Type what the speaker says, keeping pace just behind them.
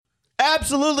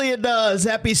Absolutely it does.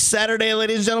 Happy Saturday,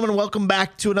 ladies and gentlemen. Welcome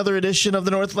back to another edition of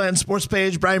the Northland Sports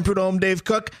Page. Brian Prudhomme, Dave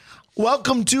Cook.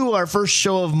 Welcome to our first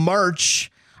show of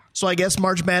March. So I guess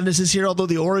March Madness is here, although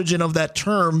the origin of that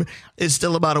term is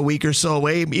still about a week or so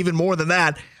away, even more than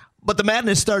that. But the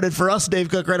madness started for us, Dave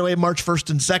Cook, right away, March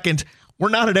 1st and 2nd. We're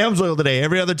not at Amsoil today.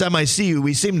 Every other time I see you,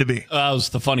 we seem to be. That was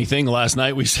the funny thing. Last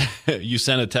night, you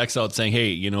sent a text out saying,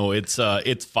 hey, it's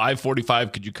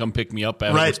 5:45. Could you come pick me up?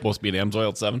 We're supposed to be at Amsoil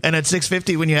at 7. And at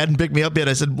 6:50, when you hadn't picked me up yet,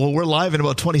 I said, well, we're live in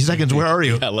about 20 seconds. Where are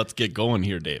you? Yeah, let's get going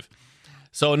here, Dave.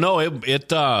 So, no,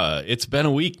 it's been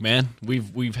a week, man.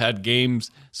 We've had games.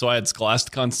 So I had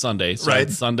Scholastic on Sunday. So I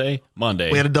had Sunday,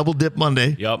 Monday. We had a double dip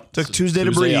Monday. Yep. Took Tuesday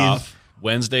to breathe. Off.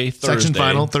 Wednesday, Thursday. Section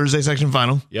final. Thursday, section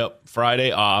final. Yep.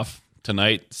 Friday off.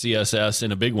 Tonight, CSS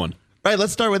in a big one. Right,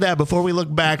 let's start with that. Before we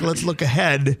look back, let's look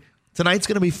ahead. Tonight's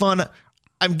going to be fun.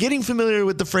 I'm getting familiar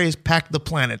with the phrase pack the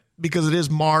planet because it is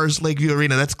Mars Lakeview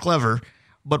Arena. That's clever.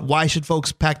 But why should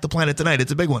folks pack the planet tonight?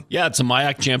 It's a big one. Yeah, it's a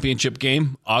MIAC championship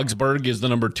game. Augsburg is the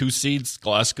number 2 seed.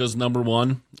 Scholastica's number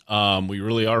 1. We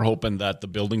really are hoping that the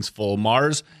building's full.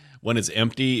 Mars, when it's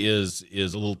empty, is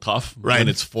a little tough. Right. When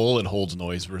it's full, it holds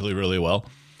noise really, really well.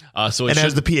 As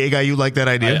the PA guy, you like that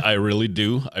idea? I really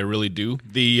do. I really do.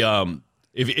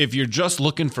 If you're just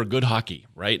looking for good hockey,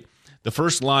 right? The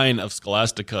first line of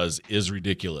Scholastica's is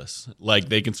ridiculous. Like,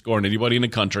 they can score on anybody in the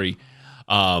country.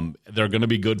 They're going to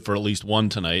be good for at least one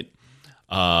tonight.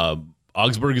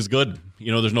 Augsburg is good.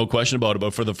 There's no question about it.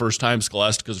 But for the first time,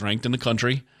 Scholastica's ranked in the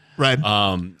country. Right.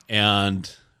 And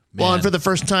for the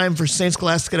first time for St.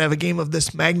 Scholastica to have a game of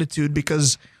this magnitude,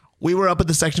 because we were up at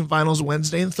the section finals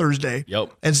Wednesday and Thursday.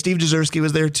 Yep. And Steve Jezierski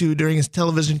was there too during his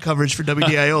television coverage for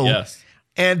WDIO. Yes.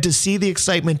 And to see the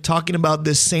excitement talking about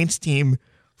this Saints team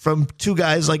from two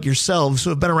guys like yourselves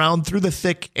who have been around through the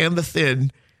thick and the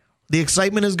thin, the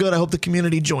excitement is good. I hope the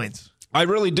community joins. I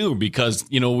really do, because,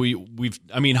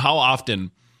 how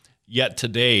often yet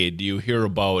today do you hear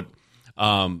about,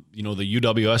 the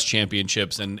UWS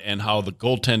championships and how the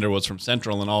goaltender was from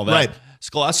Central and all that. Right.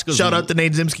 Scholastica's Shout out to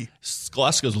Nate Zimski.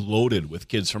 Scholastica's loaded with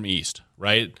kids from East,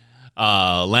 right?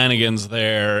 Lanigan's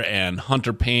there, and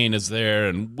Hunter Payne is there,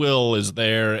 and Will is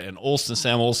there, and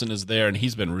Sam Olsen is there, and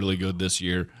he's been really good this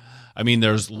year. I mean,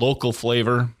 there's local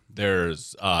flavor,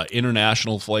 there's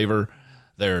international flavor,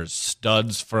 there's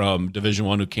studs from Division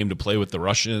I who came to play with the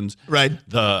Russians. Right.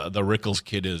 The Rickles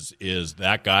kid is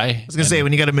that guy. I was gonna say,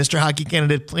 when you got a Mr. Hockey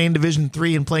candidate playing Division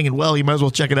III and playing it well, you might as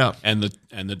well check it out. And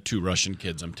the 2 Russian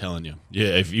kids, I'm telling you, yeah.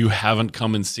 If you haven't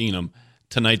come and seen them,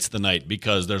 tonight's the night,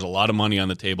 because there's a lot of money on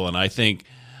the table, and I think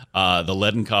the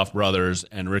Ledenkoff brothers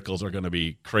and Rickles are going to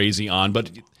be crazy on.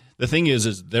 But the thing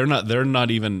is they're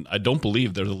not even. I don't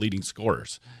believe they're the leading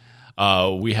scorers.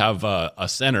 We have a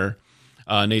center.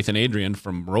 Nathan Adrian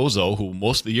from Roseau, who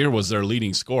most of the year was their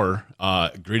leading scorer,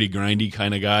 gritty, grindy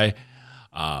kind of guy.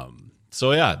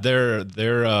 So yeah, they're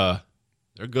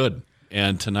good.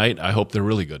 And tonight, I hope they're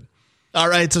really good. All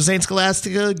right, so St.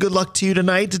 Scholastica, good luck to you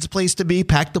tonight. It's a place to be.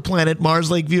 Pack the planet,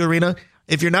 Mars Lakeview Arena.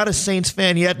 If you're not a Saints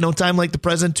fan yet, no time like the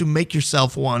present to make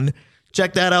yourself one.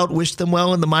 Check that out. Wish them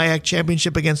well in the MIAC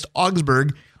championship against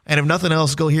Augsburg. And if nothing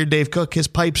else, go hear Dave Cook. His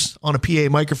pipes on a PA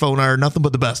microphone are nothing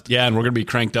but the best. Yeah, and we're going to be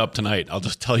cranked up tonight. I'll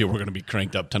just tell you, we're going to be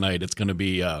cranked up tonight. It's going to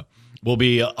be, we'll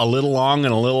be a little long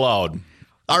and a little loud.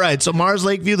 All right, so Mars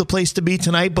Lakeview, the place to be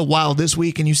tonight. But wow, this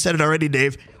week, and you said it already,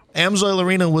 Dave, Amsoil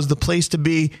Arena was the place to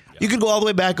be. You could go all the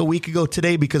way back a week ago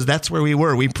today, because that's where we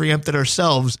were. We preempted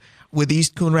ourselves with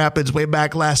East Coon Rapids way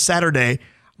back last Saturday.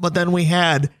 But then we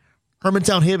had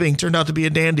Hermantown Hibbing turned out to be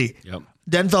a dandy. Yep.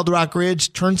 Denfeld Rock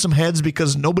Ridge turned some heads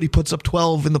because nobody puts up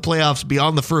 12 in the playoffs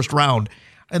beyond the first round.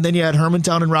 And then you had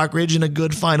Hermantown and Rock Ridge in a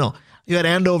good final. You had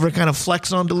Andover kind of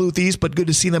flex on Duluth East, but good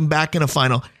to see them back in a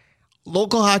final.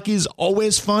 Local hockey is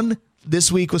always fun.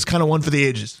 This week was kind of one for the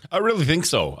ages. I really think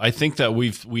so. I think that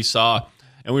we saw,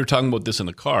 and we were talking about this in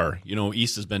the car,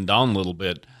 East has been down a little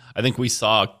bit. I think we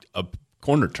saw a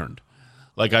corner turned.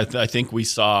 Like, I think we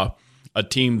saw a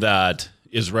team that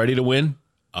is ready to win,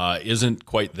 isn't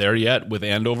quite there yet with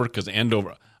Andover, because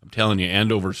Andover, I'm telling you,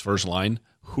 Andover's first line,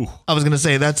 whew. I was going to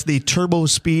say, that's the turbo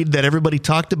speed that everybody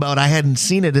talked about. I hadn't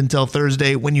seen it until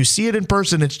Thursday. When you see it in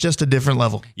person, it's just a different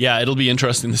level. Yeah, it'll be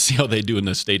interesting to see how they do in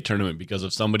the state tournament, because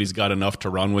if somebody's got enough to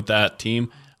run with that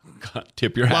team,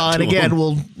 tip your hat to them. And again,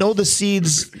 we'll know the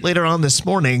seeds later on this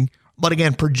morning. But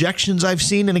again, projections I've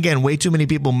seen, and again, way too many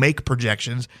people make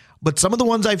projections, but some of the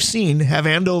ones I've seen have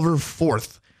Andover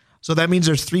 4th. So that means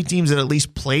there's 3 teams that at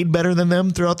least played better than them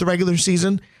throughout the regular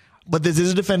season. But this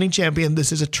is a defending champion.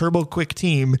 This is a turbo quick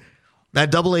team. That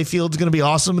double-A field's going to be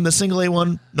awesome, and the single-A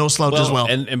one, no slouch as well.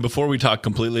 And before we talk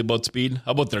completely about speed,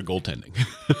 how about their goaltending?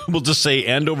 We'll just say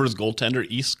Andover's goaltender,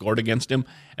 he scored against him,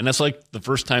 and that's like the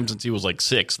first time since he was like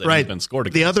 6 that he's been scored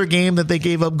against. The other game that they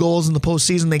gave up goals in the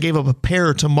postseason, they gave up a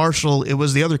pair to Marshall. It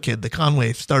was the other kid, the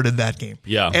Conway, started that game.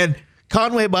 Yeah. And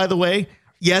Conway, by the way,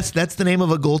 yes, that's the name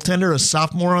of a goaltender, a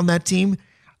sophomore on that team,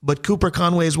 but Cooper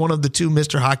Conway is one of the 2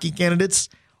 Mr. Hockey candidates.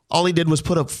 All he did was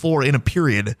put up 4 in a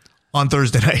period on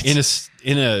Thursday night.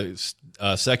 In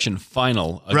a section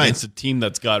final against a team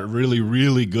that's got really,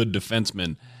 really good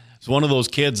defensemen. It's one of those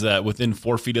kids that within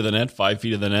 4 feet of the net, 5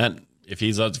 feet of the net, if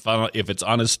it's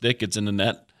on his stick, it's in the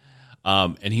net.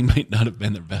 And he might not have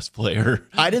been their best player.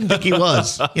 I didn't think he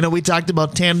was. We talked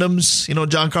about tandems.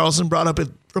 John Carlson brought up, it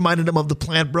reminded him of the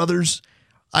Plant brothers.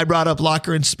 I brought up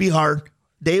Locker and Spihar.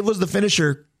 Dave was the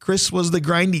finisher. Chris was the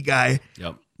grindy guy.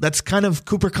 Yep. That's kind of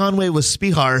Cooper Conway was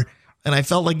Spihar. And I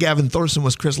felt like Gavin Thorson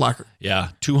was Chris Locker. Yeah,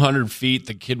 200 feet.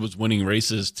 The kid was winning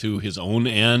races to his own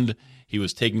end. He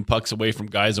was taking pucks away from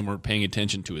guys and weren't paying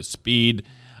attention to his speed.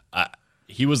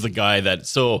 He was the guy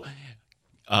that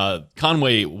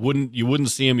Conway you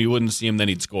wouldn't see him, then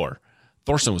he'd score.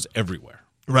 Thorson was everywhere.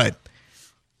 Right.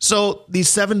 So the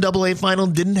 7 AA final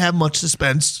didn't have much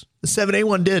suspense. The 7A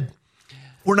one did.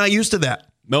 We're not used to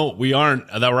that. No, we aren't.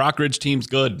 That Rockridge team's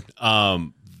good.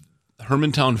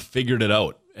 Hermantown figured it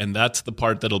out. And that's the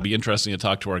part that'll be interesting to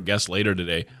talk to our guests later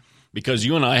today, because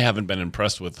you and I haven't been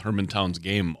impressed with Hermantown's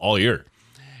game all year.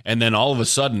 And then all of a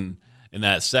sudden, in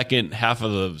that second half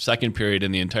of the second period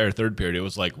and the entire third period, it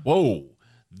was like, whoa,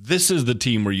 this is the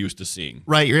team we're used to seeing.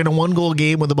 Right. You're in a 1-goal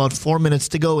game with about 4 minutes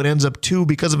to go. It ends up 2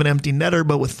 because of an empty netter.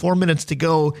 But with 4 minutes to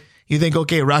go, you think,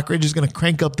 okay, Rockridge is going to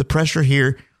crank up the pressure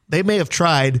here. They may have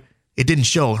tried. It didn't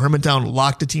show. Hermantown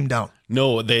locked the team down.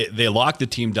 No, they locked the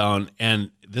team down,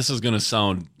 and this is going to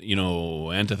sound,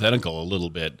 antithetical a little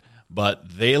bit,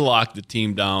 but they locked the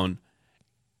team down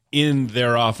in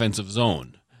their offensive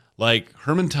zone. Like,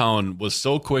 Hermantown was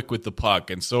so quick with the puck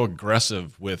and so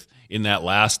aggressive in that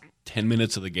last 10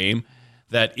 minutes of the game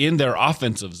that in their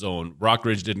offensive zone,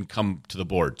 Rockridge didn't come to the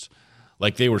boards.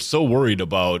 Like, they were so worried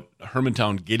about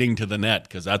Hermantown getting to the net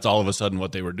because that's all of a sudden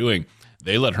what they were doing.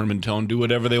 They let Hermantown do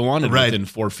whatever they wanted within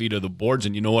 4 feet of the boards,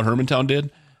 and you know what Hermantown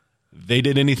did? They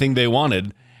did anything they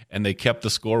wanted, and they kept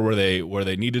the score where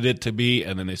they needed it to be,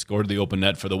 and then they scored the open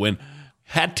net for the win.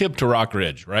 Hat tip to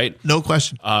Rockridge, right? No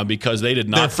question. Because they did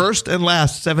not. Their first and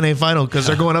last 7A final, because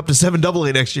they're going up to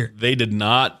 7AA next year. They did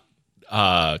not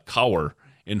cower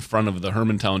in front of the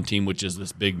Hermantown team, which is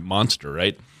this big monster,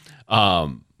 right?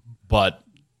 But,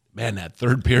 man, that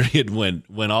third period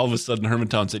when all of a sudden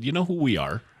Hermantown said, you know who we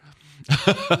are?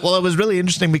 Well, it was really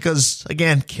interesting because,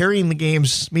 again, carrying the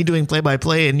games, me doing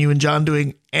play-by-play and you and John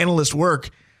doing analyst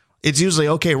work, it's usually,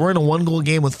 okay, we're in a 1-goal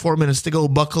game with 4 minutes to go,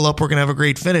 buckle up, we're going to have a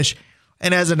great finish.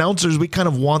 And as announcers, we kind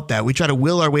of want that. We try to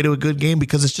will our way to a good game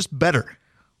because it's just better.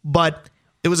 But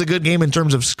it was a good game in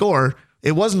terms of score.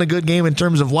 It wasn't a good game in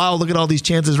terms of, wow, look at all these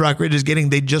chances Rockridge is getting.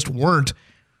 They just weren't.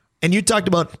 And you talked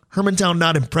about Hermantown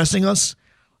not impressing us.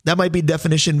 That might be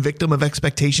definition victim of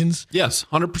expectations. Yes,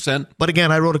 100%. But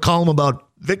again, I wrote a column about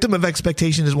victim of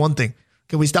expectation is one thing.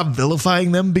 Can we stop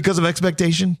vilifying them because of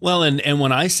expectation? Well, and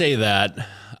when I say that,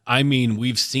 I mean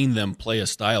we've seen them play a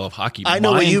style of hockey. I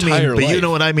know what you mean, but you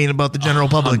know what I mean about the general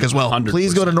public as well. 100%.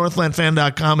 Please go to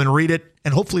northlandfan.com and read it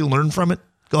and hopefully learn from it.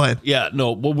 Go ahead. Yeah,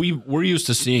 no, well, we're used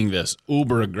to seeing this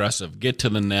uber aggressive, get to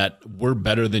the net, we're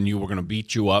better than you, we're going to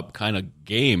beat you up kind of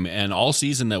game. And all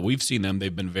season that we've seen them,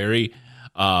 they've been very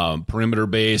perimeter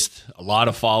based, a lot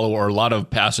of follower, a lot of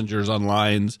passengers on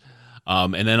lines,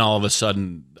 and then all of a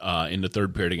sudden in the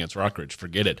third period against Rockridge,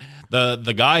 forget it.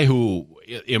 The guy who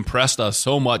impressed us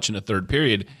so much in the third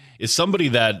period is somebody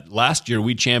that last year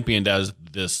we championed as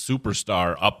this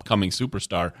superstar, upcoming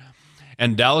superstar,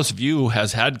 and Dallas View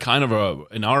has had kind of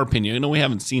in our opinion, we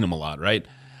haven't seen him a lot, right?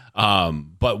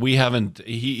 But we haven't.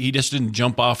 He just didn't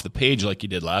jump off the page like he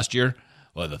did last year,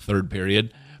 the third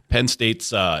period. Penn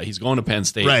State's he's going to Penn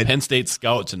State. Right. Penn State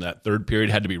scouts in that third period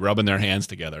had to be rubbing their hands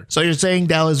together. So you're saying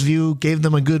Dallas View gave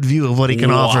them a good view of what he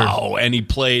can offer. Wow, and he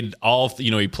played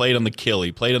he played on the kill,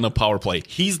 he played on the power play.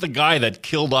 He's the guy that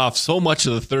killed off so much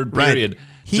of the third period. Right.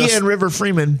 He and River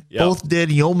Freeman both did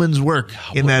yeoman's work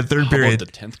in that third period. How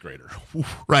about the 10th grader?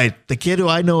 Right. The kid who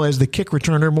I know as the kick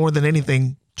returner more than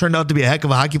anything turned out to be a heck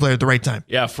of a hockey player at the right time.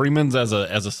 Yeah, Freeman's as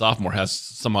a sophomore has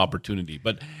some opportunity,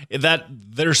 but that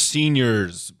their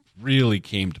seniors really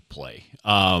came to play.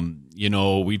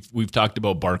 We've talked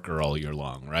about Barker all year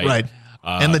long, right? Right.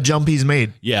 And the jump he's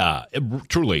made. Yeah,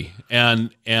 truly.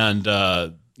 And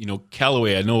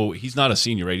Callaway, I know he's not a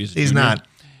senior, right? He's not.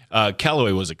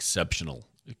 Callaway was exceptional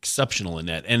exceptional in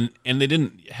net. And they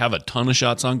didn't have a ton of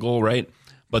shots on goal, right?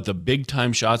 But the big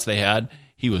time shots they had,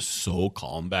 he was so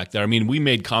calm back there. I mean, we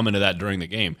made comment of that during the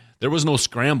game. There was no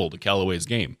scramble to Callaway's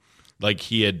game. Like,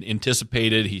 he had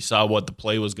anticipated, he saw what the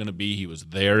play was going to be. He was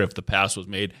there if the pass was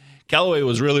made. Callaway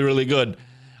was really, really good.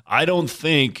 I don't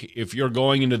think if you're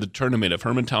going into the tournament, if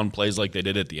Hermantown plays like they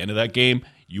did at the end of that game,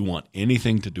 you want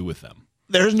anything to do with them.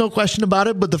 There's no question about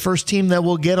it, but the first team that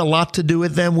will get a lot to do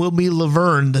with them will be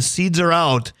Laverne. The seeds are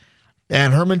out,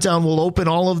 and Hermantown will open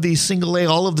all of the single A,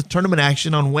 all of the tournament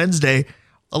action on Wednesday,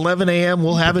 11 a.m.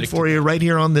 We'll have it for you right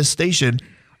here on this station.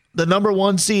 The number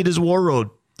 1 seed is War Road.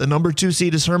 The number 2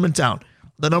 seed is Hermantown.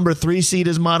 The number 3 seed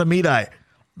is Matamidi.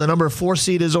 The number 4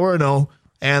 seed is Orono,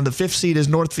 and the 5th seed is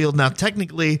Northfield. Now,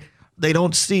 technically, they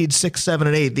don't seed 6, 7,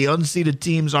 and 8. The unseeded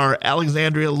teams are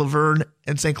Alexandria, Laverne,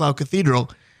 and St. Cloud Cathedral.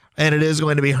 And it is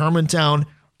going to be Hermantown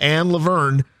and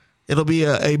Laverne. It'll be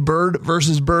a bird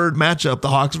versus bird matchup, the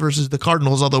Hawks versus the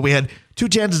Cardinals, although we had 2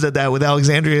 chances at that with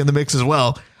Alexandria in the mix as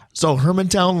well. So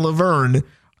Hermantown, Laverne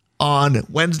on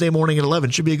Wednesday morning at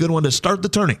 11 should be a good one to start the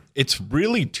tourney. It's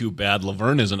really too bad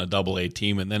Laverne isn't a AA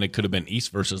team, and then it could have been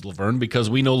East versus Laverne because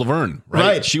we know Laverne,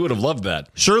 right? She would have loved that.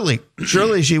 Surely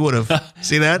she would have.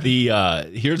 See that?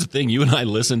 Here's the thing. You and I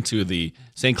listened to the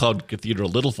St. Cloud Cathedral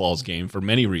Little Falls game for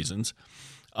many reasons.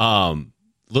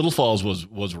 Little Falls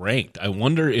was ranked. I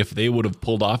wonder if they would have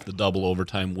pulled off the double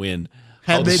overtime win.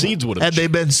 Had they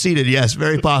been seeded? Yes,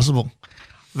 very possible.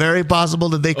 Very possible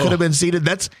that they could have been seeded.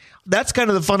 That's kind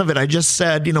of the fun of it. I just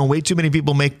said, way too many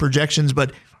people make projections,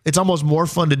 but it's almost more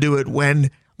fun to do it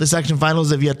when the section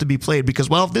finals have yet to be played because,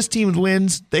 well, if this team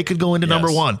wins, they could go into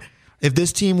number 1. If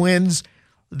this team wins,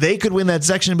 they could win that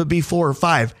section but be 4 or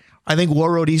 5. I think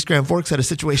War Road East Grand Forks had a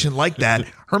situation like that.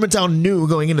 Hermantown knew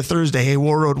going into Thursday, hey,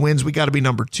 War Road wins, we got to be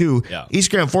number 2. Yeah. East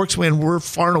Grand Forks win, we're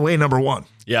far and away number 1.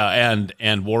 Yeah,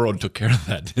 and War Road took care of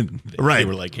that, didn't they? Right. They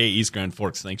were like, hey, East Grand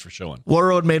Forks, thanks for showing. War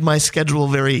Road made my schedule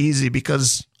very easy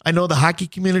because I know the hockey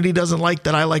community doesn't like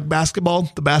that I like basketball.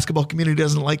 The basketball community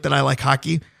doesn't like that I like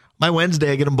hockey. My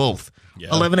Wednesday, I get them both. Yeah.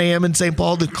 11 a.m. in St.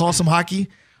 Paul to call some hockey.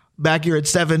 Back here at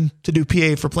 7 to do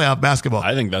PA for playoff basketball.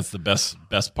 I think that's the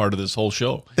best part of this whole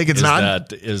show. Think it's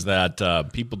not? Is that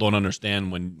people don't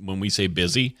understand when we say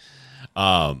busy.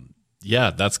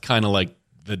 That's kind of like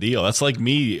the deal. That's like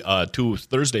me 2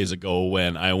 Thursdays ago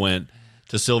when I went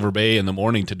to Silver Bay in the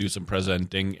morning to do some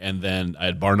presenting, and then I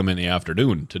had Barnum in the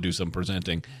afternoon to do some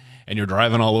presenting. And you're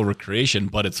driving all over creation,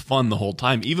 but it's fun the whole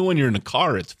time. Even when you're in a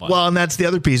car, it's fun. Well, and that's the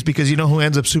other piece, because you know who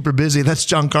ends up super busy? That's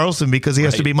John Carlson, because he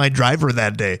has to be my driver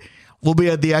that day. We'll be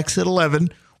at the exit 11,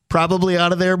 probably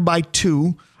out of there by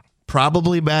 2,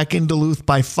 probably back in Duluth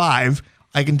by 5.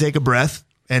 I can take a breath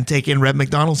and take in Red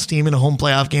McDonald's team in a home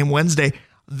playoff game Wednesday.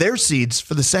 Their seeds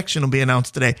for the section will be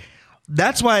announced today.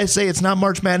 That's why I say it's not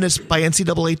March Madness by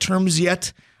NCAA terms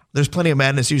yet. There's plenty of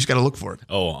madness. You just got to look for it.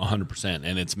 Oh, 100%.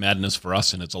 And it's madness for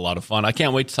us, and it's a lot of fun. I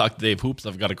can't wait to talk to Dave Hoops.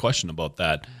 I've got a question about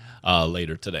that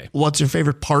later today. What's your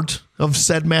favorite part of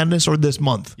said madness or this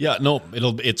month? Yeah, no,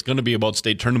 it's going to be about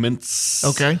state tournaments.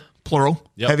 Okay, plural.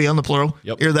 Yep. Heavy on the plural.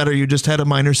 Yep. Hear that, or you just had a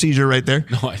minor seizure right there?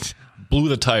 No, I blew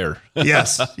the tire.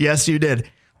 Yes, you did.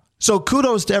 So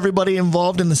kudos to everybody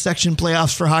involved in the section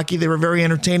playoffs for hockey. They were very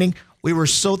entertaining. We were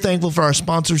so thankful for our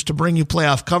sponsors to bring you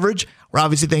playoff coverage. We're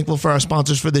obviously thankful for our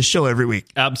sponsors for this show every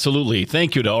week. Absolutely.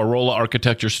 Thank you to Arola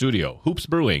Architecture Studio, Hoops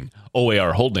Brewing,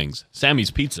 OAR Holdings,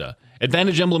 Sammy's Pizza,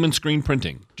 Advantage Emblem and Screen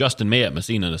Printing, Justin May at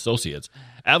Messina and Associates,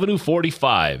 Avenue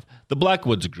 45, the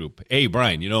Blackwoods Group. Hey,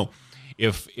 Brian,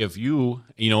 if you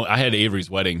I had Avery's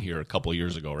wedding here a couple of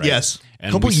years ago, right? Yes.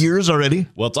 A couple years already?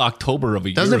 Well, it's October of a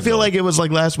year Doesn't it feel ago. like it was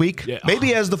like last week? Yeah.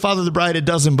 Maybe as the father of the bride, it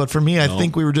doesn't. But for me, I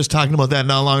think we were just talking about that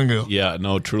not long ago. Yeah,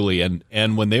 no, truly.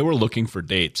 And when they were looking for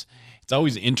dates, it's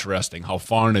always interesting how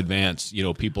far in advance,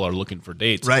 people are looking for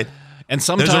dates. Right. And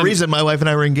sometimes there's a reason my wife and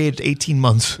I were engaged 18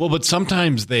 months. Well, but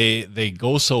sometimes they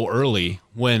go so early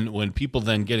when people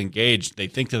then get engaged, they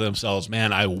think to themselves,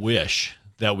 man, I wish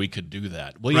that we could do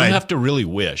that. Well, you don't have to really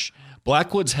wish.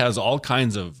 Blackwoods has all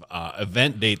kinds of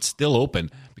event dates still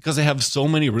open because they have so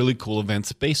many really cool event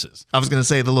spaces. I was going to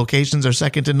say the locations are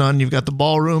second to none. You've got the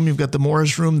ballroom, you've got the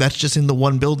Morris room. That's just in the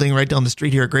one building right down the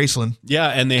street here at Graceland. Yeah,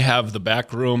 and they have the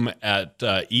back room at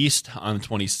East on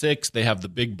 26th. They have the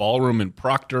big ballroom in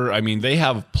Proctor. I mean, they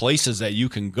have places that you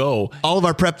can go. All of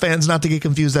our prep fans, not to get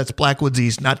confused, that's Blackwoods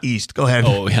East, not East. Go ahead.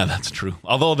 Oh, yeah, that's true.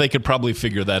 Although they could probably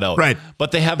figure that out. Right.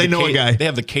 But they have a guy. They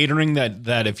have the catering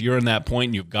that if you're in that point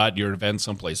and you've got your event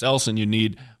someplace else and you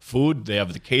need food, they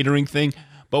have the catering thing.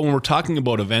 But when we're talking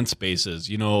about event spaces,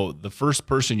 the first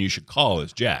person you should call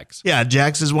is Jax. Yeah,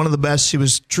 Jax is one of the best. She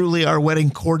was truly our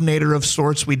wedding coordinator of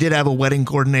sorts. We did have a wedding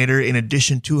coordinator in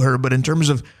addition to her, but in terms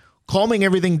of calming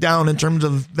everything down, in terms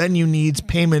of venue needs,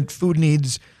 payment, food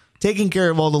needs, taking care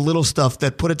of all the little stuff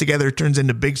that put it together turns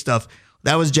into big stuff,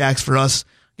 that was Jax for us.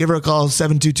 Give her a call,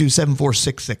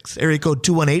 722-7466, area code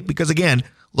 218, because again,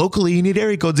 locally, you need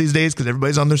area codes these days because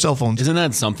everybody's on their cell phones. Isn't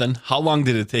that something? How long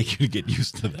did it take you to get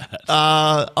used to that?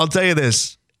 I'll tell you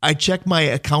this. I check my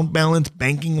account balance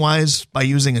banking-wise by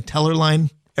using a teller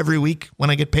line every week when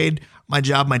I get paid. My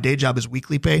day job is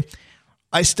weekly pay.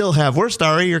 I still have, we're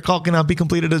sorry, your call cannot be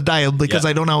completed as dialed because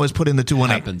I don't always put in the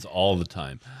 218. It happens all the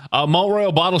time. Malt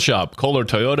Royal Bottle Shop, Kohler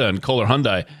Toyota and Kohler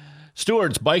Hyundai.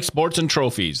 Stewart's Bike Sports and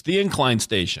Trophies, the Incline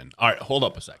Station. All right, hold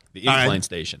up a sec. The Incline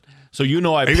Station. So Are you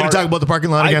going to talk about the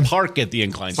parking lot again? I park at the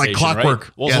Incline Station, like clockwork.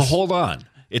 Right? Well, yes. So hold on.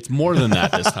 It's more than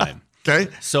that this time. Okay.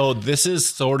 So this is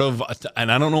sort of,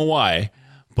 and I don't know why,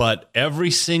 but every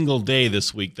single day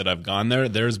this week that I've gone there,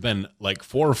 there's been like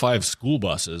 4 or 5 school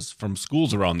buses from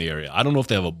schools around the area. I don't know if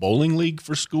they have a bowling league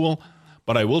for school,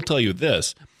 but I will tell you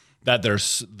this, that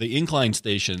the Incline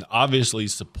Station obviously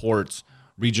supports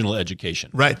regional education.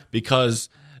 Right. Because,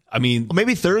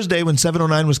 maybe Thursday when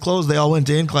 709 was closed, they all went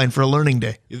to Incline for a learning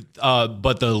day.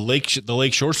 But the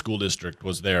Lake Shore School District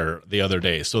was there the other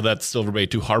day. So that's Silver Bay,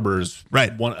 2 Harbors.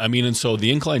 Right. And so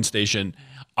the Incline Station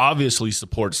obviously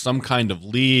supports some kind of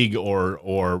league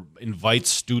or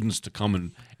invites students to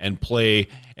come and play.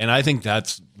 And I think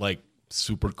that's like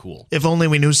super cool. If only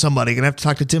we knew somebody. Gonna have to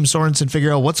talk to Tim Sorensen,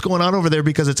 figure out what's going on over there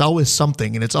because it's always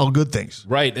something and it's all good things.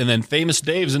 Right. And then Famous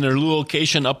Dave's in their little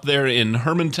location up there in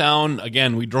Hermantown.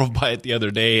 Again, we drove by it the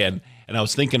other day and I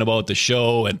was thinking about the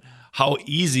show and how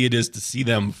easy it is to see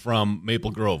them from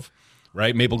Maple Grove.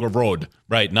 Right? Maple Grove Road.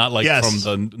 Right. Not like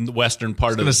from the western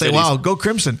part of the city. Wow, go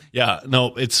Crimson. Yeah. No,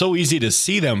 it's so easy to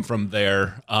see them from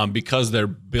there because their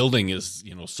building is,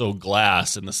 so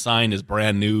glass and the sign is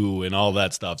brand new and all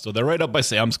that stuff. So they're right up by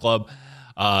Sam's Club.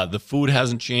 The food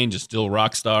hasn't changed. It's still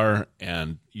Rockstar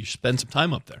and you spend some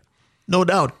time up there. No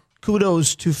doubt.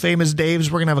 Kudos to Famous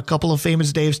Dave's. We're going to have a couple of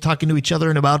Famous Daves talking to each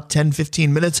other in about 10,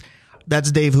 15 minutes.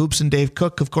 That's Dave Hoops and Dave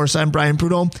Cook. Of course, I'm Brian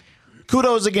Prudhomme.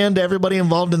 Kudos again to everybody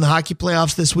involved in the hockey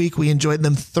playoffs this week. We enjoyed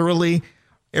them thoroughly.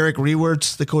 Eric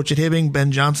Rewerts, the coach at Hibbing,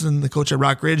 Ben Johnson, the coach at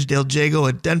Rock Ridge, Dale Jago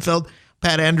at Denfeld,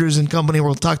 Pat Andrews and company.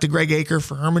 We'll talk to Greg Aker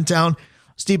for Hermantown,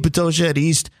 Steve Patosha at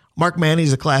East, Mark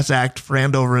Manny's a class act for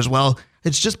Andover as well.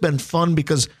 It's just been fun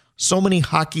because so many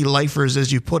hockey lifers,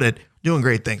 as you put it, doing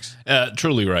great things.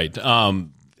 Truly right.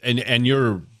 And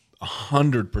you're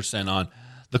 100% on.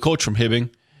 The coach from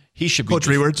Hibbing, he should be Coach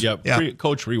Rewerts. Yeah.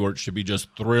 Coach Rewerts should be just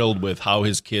thrilled with how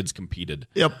his kids competed.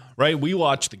 Yep. Right? We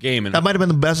watched the game. And that might have been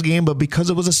the best game, but because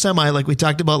it was a semi, like we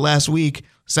talked about last week,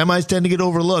 semis tend to get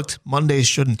overlooked. Mondays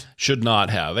shouldn't. Should not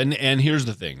have. And here's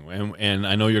the thing, and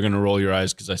I know you're going to roll your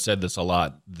eyes because I said this a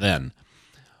lot then.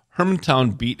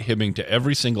 Hermantown beat Hibbing to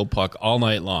every single puck all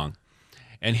night long,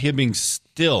 and Hibbing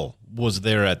still was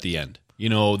there at the end.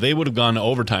 They would have gone to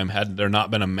overtime had there not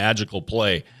been a magical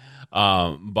play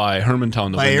by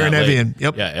Hermantown. By Aaron Evian.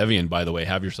 Yep. Yeah, Evian, by the way.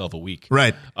 Have yourself a week.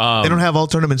 Right. They don't have all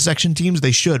tournament section teams.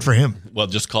 They should for him. Well,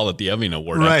 just call it the Evian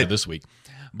Award after this week.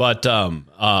 But the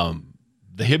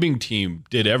Hibbing team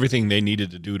did everything they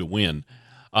needed to do to win.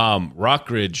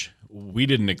 Rockridge, we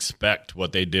didn't expect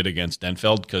what they did against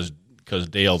Denfeld because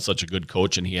Dale's such a good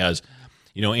coach and he has,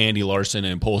 Andy Larson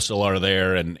and Postal are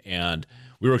there and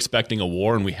we were expecting a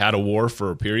war and we had a war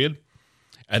for a period.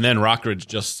 And then Rockridge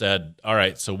just said, all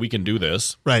right, so we can do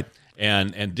this. Right.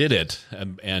 And did it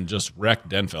and just wrecked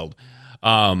Denfeld.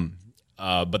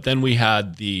 But then we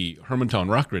had the Hermantown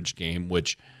Rockridge game,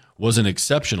 which was an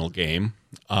exceptional game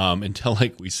until,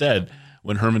 like we said,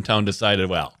 when Hermantown decided,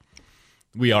 well,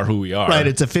 we are who we are. Right.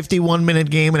 It's a 51-minute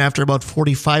game, and after about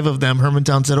 45 of them,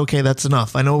 Hermantown said, okay, that's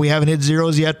enough. I know we haven't hit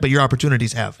zeros yet, but your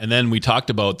opportunities have. And then we talked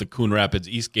about the Coon Rapids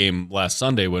East game last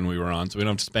Sunday when we were on, so we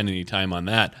don't have to spend any time on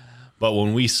that. But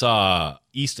when we saw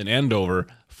East and Andover,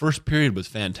 first period was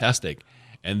fantastic.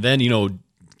 And then,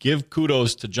 give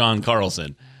kudos to John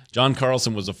Carlson. John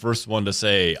Carlson was the first one to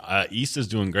say, East is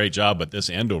doing a great job, but this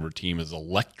Andover team is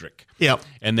electric. Yep.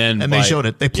 And they showed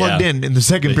it. They plugged in the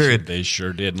second period. They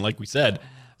sure did. And like we said,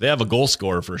 they have a goal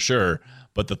scorer for sure.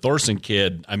 But the Thorson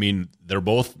kid, they're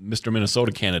both Mr.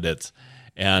 Minnesota candidates.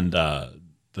 And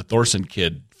the Thorson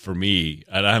kid, for me,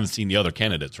 and I haven't seen the other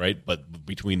candidates, right? But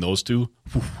between those two,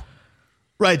 whew.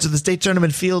 Right, so the state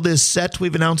tournament field is set.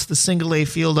 We've announced the single A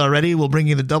field already. We'll bring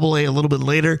you the double A little bit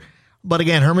later. But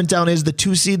again, Hermantown is the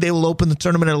 2 seed. They will open the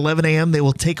tournament at 11 a.m. They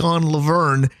will take on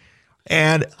Laverne.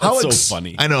 And That's so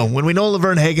funny. I know. When we know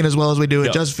Laverne Hagen as well as we do,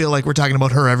 it does feel like we're talking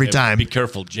about her every time. Be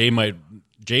careful. Jay might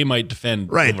defend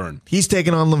Laverne. He's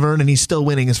taking on Laverne, and he's still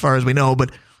winning as far as we know.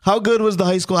 But how good was the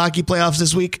high school hockey playoffs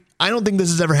this week? I don't think this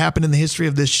has ever happened in the history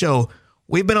of this show.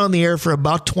 We've been on the air for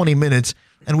about 20 minutes,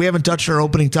 and we haven't touched our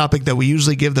opening topic that we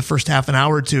usually give the first half an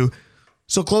hour to.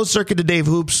 So closed circuit to Dave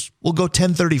Hoops. We'll go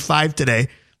 10:35 today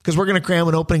because we're going to cram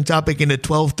an opening topic into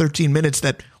 12, 13 minutes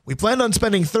that we planned on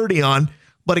spending 30 on.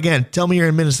 But again, tell me you're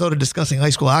in Minnesota discussing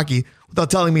high school hockey without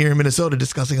telling me you're in Minnesota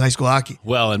discussing high school hockey.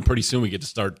 Well, and pretty soon we get to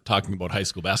start talking about high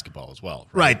school basketball as well.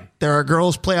 Right. There are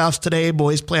girls' playoffs today,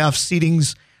 boys' playoff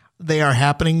seedings. They are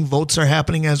happening. Votes are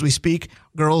happening as we speak.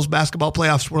 Girls' basketball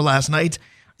playoffs were last night.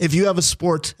 If you have a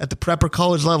sport at the prep or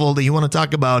college level that you want to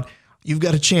talk about, you've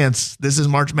got a chance. This is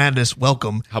March Madness.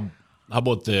 Welcome. How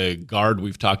about the guard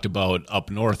we've talked about up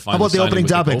north? How about the opening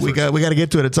topic? We got to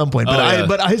get to it at some point.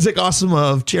 But Isaac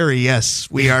Osama of Cherry, yes,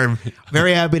 we are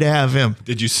very happy to have him.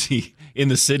 Did you see in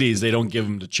the cities they don't give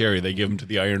him to Cherry, they give him to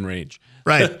the Iron Range.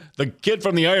 Right. The kid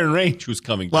from the Iron Range who's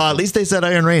coming. Well, at least they said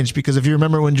Iron Range because if you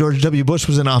remember when George W. Bush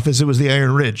was in office, it was the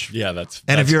Iron Ridge. Yeah, that's.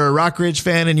 And if you're a Rock Ridge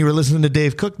fan and you were listening to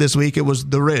Dave Cook this week, it was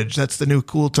the Ridge. That's the new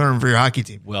cool term for your hockey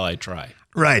team. Well, I try.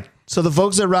 Right. So the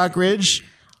folks at Rock Ridge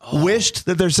wished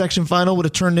that their section final would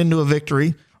have turned into a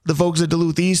victory. The folks at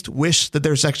Duluth East wished that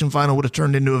their section final would have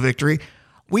turned into a victory.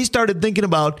 We started thinking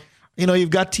about, you've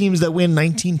got teams that win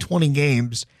 19-20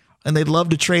 games, and they'd love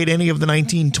to trade any of the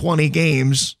 19-20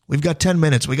 games. We've got 10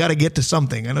 minutes. We got to get to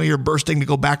something. I know you're bursting to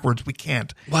go backwards. We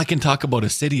can't. Well, I can talk about a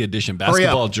city edition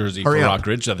basketball jersey for Rock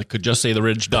Ridge that could just say the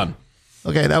Ridge done.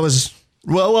 Okay, that was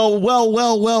well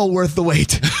worth the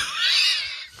wait.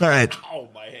 All right. Oh,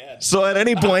 my head. So at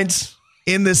any point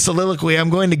in this soliloquy,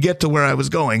 I'm going to get to where I was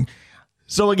going.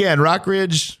 So again, Rock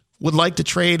Ridge would like to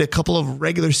trade a couple of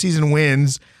regular season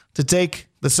wins to take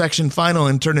the section final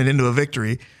and turn it into a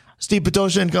victory. Steve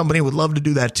Patosha and company would love to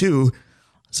do that too.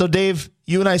 So Dave,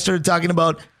 you and I started talking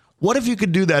about what if you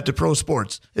could do that to pro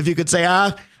sports? If you could say,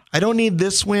 I don't need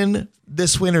this win,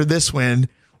 or this win,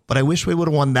 but I wish we would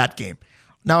have won that game.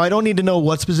 Now, I don't need to know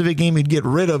what specific game you'd get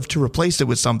rid of to replace it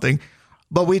with something,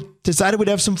 but we decided we'd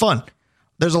have some fun.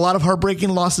 There's a lot of heartbreaking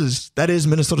losses. That is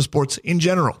Minnesota sports in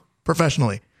general,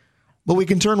 professionally. But we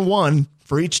can turn one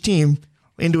for each team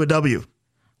into a W.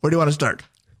 Where do you want to start?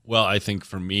 Well, I think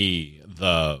for me,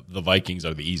 the Vikings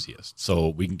are the easiest. So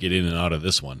we can get in and out of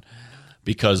this one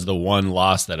because the one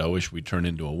loss that I wish we'd turn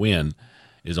into a win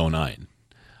is 2009.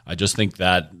 I just think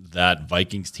that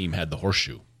Vikings team had the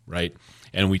horseshoe, right?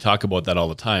 And we talk about that all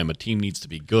the time. A team needs to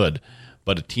be good,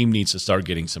 but a team needs to start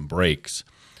getting some breaks.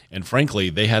 And frankly,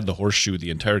 they had the horseshoe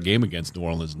the entire game against New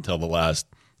Orleans until the last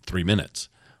 3 minutes,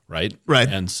 right? Right.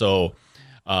 And so,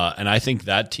 and I think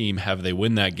that team, have they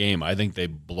win that game, I think they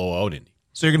blow out Indy.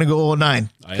 So you're going to go 09.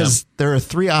 Because there are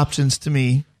three options to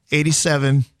me,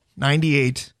 87,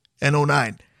 98, and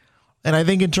 09. And I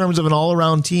think in terms of an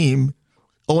all-around team,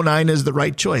 09 is the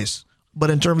right choice. But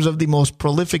in terms of the most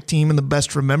prolific team and the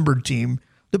best remembered team,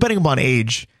 depending upon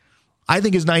age, I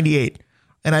think is 98.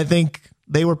 And I think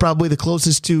they were probably the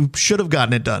closest to should have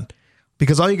gotten it done.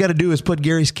 Because all you got to do is put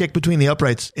Gary's kick between the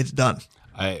uprights. It's done.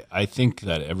 I think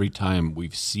that every time we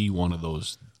see one of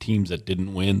those teams that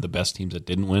didn't win, the best teams that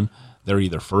didn't win, they're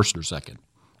either first or second,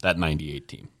 that 98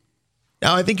 team.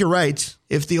 Now, I think you're right.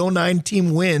 If the 09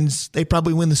 team wins, they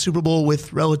probably win the Super Bowl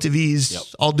with relative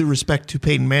ease, all due respect to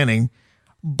Peyton Manning.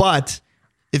 But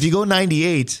if you go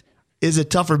 98, is it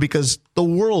tougher because the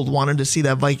world wanted to see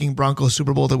that Viking Broncos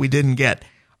Super Bowl that we didn't get?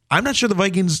 I'm not sure the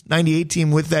Vikings 98 team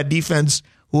with that defense,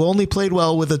 who only played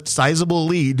well with a sizable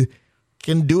lead,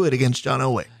 can do it against John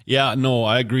Elway. Yeah, no,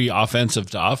 I agree,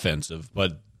 offensive to offensive,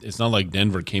 but it's not like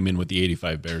Denver came in with the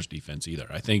 85 Bears defense either.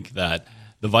 I think that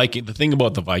the thing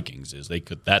about the Vikings is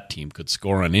that team could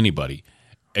score on anybody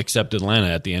except Atlanta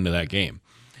at the end of that game.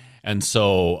 And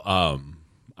so,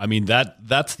 I mean,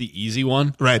 that's the easy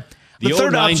one. Right. The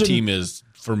 09 team is,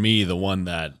 for me, the one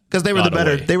that because they were the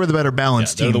better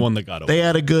balanced team. They're the one that got away. They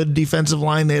had a good defensive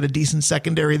line. They had a decent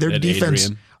secondary. Their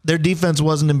defense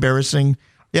wasn't embarrassing.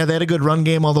 Yeah, they had a good run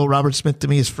game, although Robert Smith, to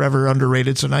me, is forever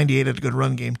underrated, so 98 had a good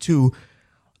run game, too.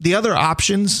 The other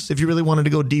options, if you really wanted to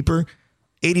go deeper,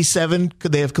 87,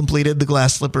 could they have completed the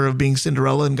glass slipper of being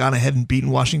Cinderella and gone ahead and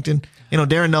beaten Washington?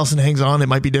 Darren Nelson hangs on. It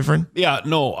might be different. Yeah,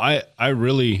 no, I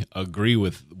really agree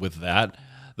with that.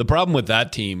 The problem with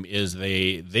that team is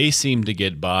they seem to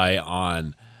get by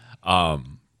on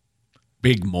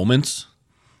big moments,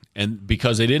 and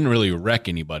because they didn't really wreck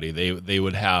anybody, they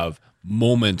would have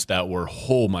moments that were,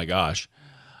 oh my gosh.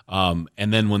 And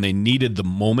then when they needed the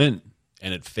moment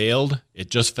and it failed,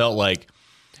 it just felt like,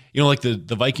 like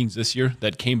the Vikings this year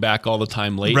that came back all the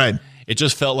time late. Right. it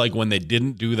just felt like when they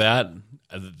didn't do that,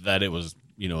 that it was,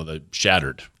 the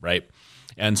shattered, right?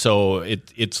 And so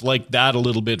it's like that a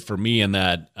little bit for me on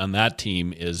that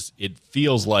team is it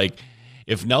feels like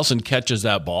if Nelson catches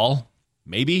that ball,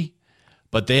 maybe,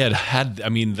 but they had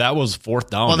that was fourth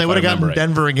down. Well, they would have gotten right.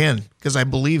 Denver again, because I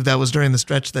believe that was during the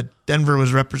stretch that Denver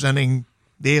was representing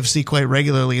the AFC quite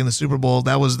regularly in the Super Bowl.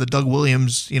 That was the Doug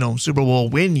Williams, Super Bowl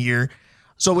win year.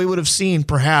 So we would have seen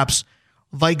perhaps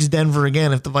Vikes Denver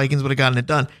again if the Vikings would have gotten it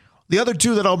done. The other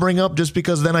two that I'll bring up, just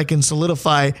because then I can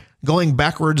solidify going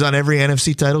backwards on every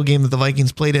NFC title game that the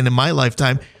Vikings played in my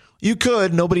lifetime. You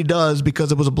could, nobody does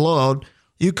because it was a blowout,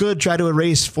 you could try to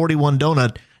erase 41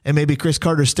 Donut, and maybe Chris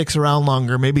Carter sticks around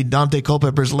longer. Maybe Dante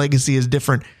Culpepper's legacy is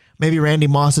different. Maybe Randy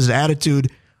Moss's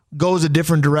attitude goes a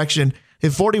different direction.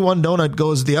 If 41 Donut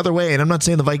goes the other way, and I'm not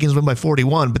saying the Vikings win by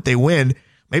 41, but they win,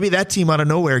 maybe that team out of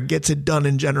nowhere gets it done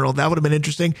in general. That would have been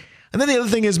interesting. And then the other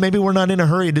thing is maybe we're not in a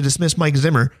hurry to dismiss Mike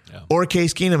Zimmer or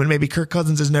Case Keenum, and maybe Kirk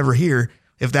Cousins is never here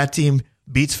if that team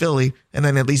beats Philly and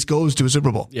then at least goes to a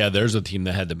Super Bowl. Yeah, there's a team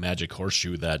that had the magic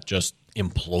horseshoe that just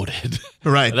imploded.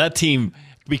 Right. That team,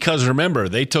 because remember,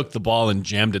 they took the ball and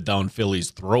jammed it down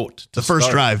Philly's throat. The first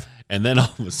drive. And then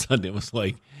all of a sudden it was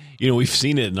like, we've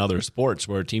seen it in other sports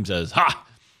where a team says, ha!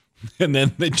 And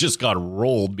then they just got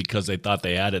rolled because they thought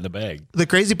they had it in the bag. The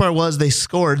crazy part was they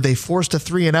scored, they forced a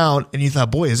 3-and-out, and you thought,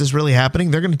 boy, is this really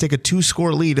happening? They're going to take a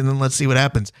 2-score lead, and then let's see what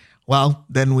happens. Well,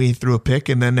 then we threw a pick,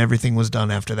 and then everything was done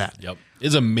after that. Yep.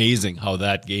 It's amazing how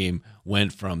that game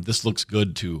went from this looks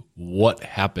good to what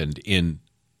happened in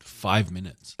 5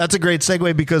 minutes. That's a great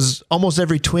segue because almost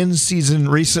every Twins season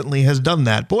recently has done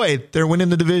that. Boy, they're winning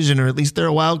the division, or at least they're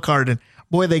a wild card, and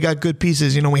boy, they got good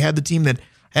pieces. We had the team that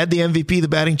had the MVP, the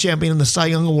batting champion, and the Cy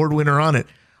Young Award winner on it.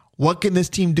 What can this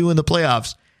team do in the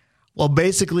playoffs? Well,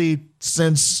 basically,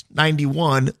 since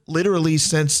 91, literally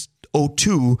since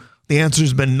 02, the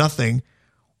answer's been nothing.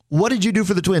 What did you do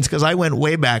for the Twins? Because I went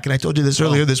way back, and I told you this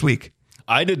earlier this week.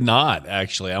 I did not,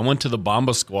 actually. I went to the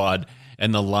Bomba squad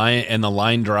and the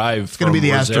line drive from be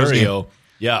the Rosario. Astros game.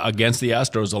 Yeah, against the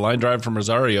Astros. The line drive from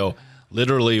Rosario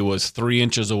literally was 3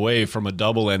 inches away from a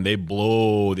double, and they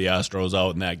blow the Astros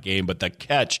out in that game. But the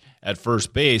catch at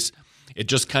first base, it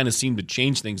just kind of seemed to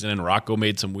change things. And then Rocco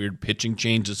made some weird pitching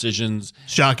change decisions.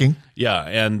 Shocking. Yeah,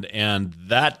 and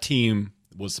that team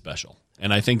was special.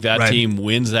 And I think that team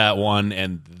wins that one,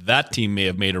 and that team may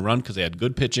have made a run because they had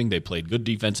good pitching, they played good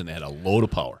defense, and they had a load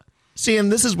of power. See, and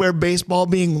this is where baseball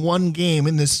being one game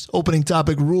in this opening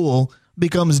topic rule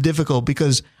becomes difficult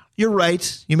because you're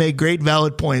right, you make great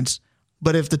valid points.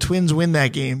 But if the Twins win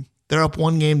that game, they're up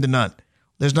 1-0.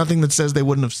 There's nothing that says they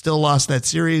wouldn't have still lost that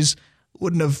series,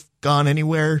 wouldn't have gone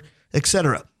anywhere,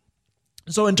 etc.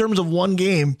 So in terms of one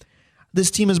game,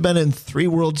 this team has been in 3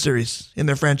 World Series in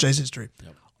their franchise history.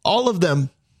 Yep. All of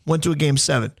them went to a Game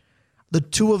 7. The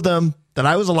 2 of them that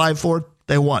I was alive for,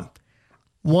 they won.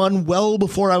 One well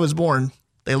before I was born,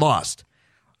 they lost.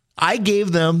 I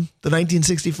gave them the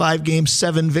 1965 Game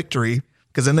 7 victory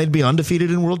because then they'd be undefeated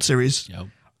in World Series. Yep.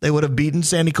 They would have beaten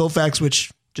Sandy Koufax,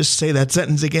 which, just say that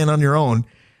sentence again on your own.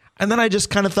 And then I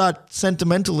just kind of thought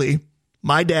sentimentally,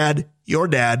 my dad, your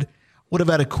dad, would have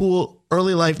had a cool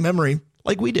early life memory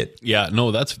like we did. Yeah, no,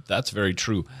 that's very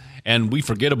true. And we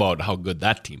forget about how good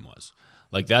that team was.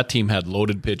 Like, that team had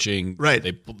loaded pitching. Right.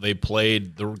 They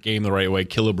played the game the right way.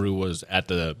 Killebrew was at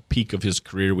the peak of his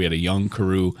career. We had a young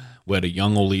Carew. We had a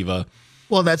young Oliva.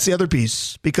 Well, that's the other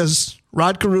piece, because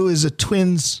Rod Carew is a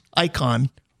Twins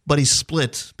icon, but he's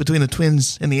split between the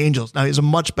Twins and the Angels. Now, he's a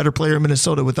much better player in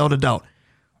Minnesota, without a doubt.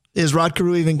 Is Rod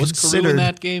Carew even considered? Was Carew in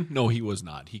that game? No, he was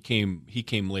not. He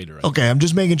came later. Okay, I'm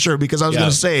just making sure, because I was going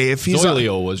to say, if he's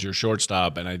Zoilio was your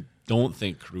shortstop, and I don't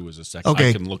think Carew was a second. Okay.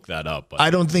 I can look that up. But I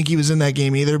don't think he was in that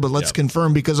game either, but let's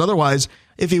confirm, because otherwise,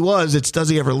 if he was, it's does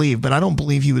he ever leave? But I don't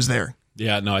believe he was there.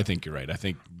 Yeah, no, I think you're right. I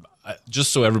think,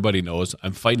 just so everybody knows,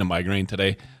 I'm fighting a migraine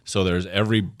today, so there's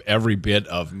every bit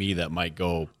of me that might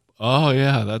go, oh,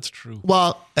 yeah, that's true.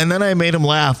 Well, and then I made him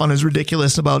laugh on his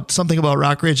ridiculous about something about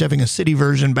Rockridge having a city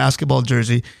version basketball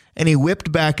jersey, and he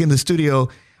whipped back in the studio,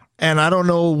 and I don't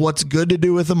know what's good to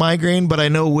do with a migraine, but I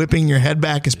know whipping your head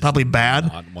back is probably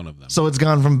bad. Not one of them. So it's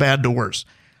gone from bad to worse.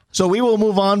 So we will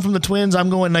move on from the Twins. I'm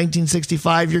going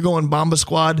 1965. You're going Bomba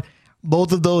Squad.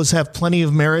 Both of those have plenty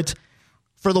of merit.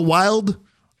 For the Wild,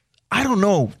 I don't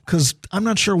know, because I'm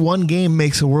not sure one game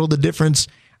makes a world of difference.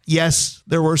 Yes,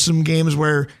 there were some games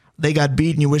where they got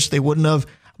beat and you wish they wouldn't have,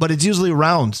 but it's usually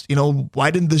rounds. Why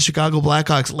didn't the Chicago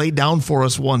Blackhawks lay down for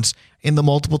us once in the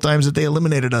multiple times that they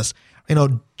eliminated us?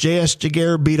 J.S.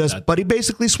 Jaguar beat us, but he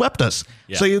basically swept us.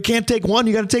 Yeah. So you can't take one,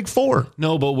 you got to take 4.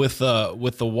 No, but with the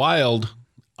Wild,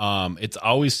 it's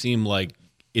always seemed like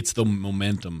it's the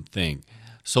momentum thing.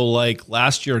 So like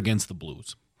last year against the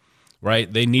Blues,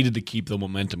 right? They needed to keep the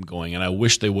momentum going, and I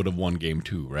wish they would have won game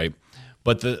 2, right?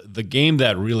 But the game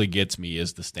that really gets me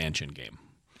is the stanchion game.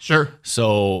 Sure.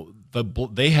 So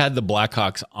they had the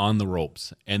Blackhawks on the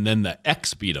ropes, and then the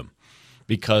X beat them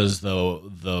because the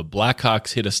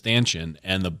Blackhawks hit a stanchion,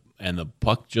 and the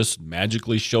puck just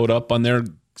magically showed up on their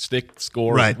stick,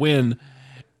 score, right. win,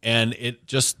 and it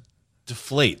just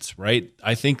deflates, right?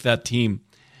 I think that team,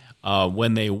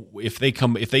 if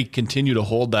they continue to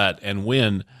hold that and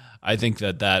win, I think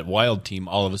that Wild team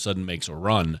all of a sudden makes a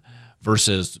run.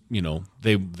 Versus,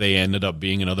 they ended up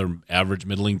being another average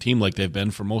middling team like they've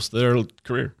been for most of their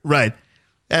career. Right.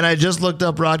 And I just looked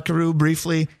up Rod Carew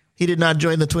briefly. He did not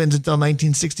join the Twins until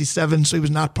 1967, so he was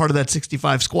not part of that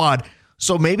 65 squad.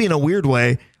 So maybe in a weird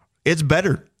way, it's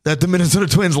better that the Minnesota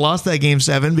Twins lost that Game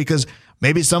 7 because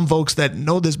maybe some folks that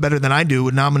know this better than I do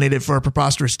would nominate it for a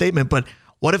preposterous statement. But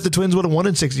what if the Twins would have won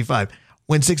in 65?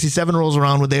 When 67 rolls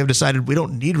around, would they have decided we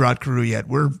don't need Rod Carew yet?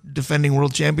 We're defending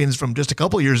world champions from just a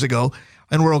couple years ago,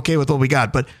 and we're okay with what we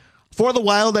got. But for the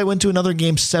Wild, I went to another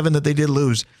Game 7 that they did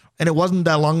lose, and it wasn't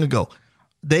that long ago.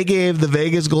 They gave the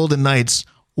Vegas Golden Knights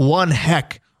one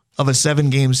heck of a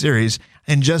 7-game series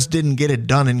and just didn't get it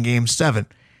done in Game 7.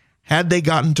 Had they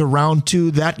gotten to round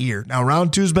 2 that year, now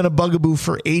round 2 has been a bugaboo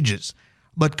for ages,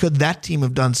 but could that team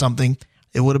have done something?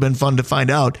 It would have been fun to find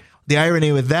out. The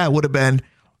irony with that would have meant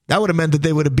that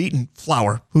they would have beaten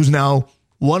Flower, who's now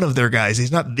one of their guys.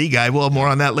 He's not the guy. We'll have more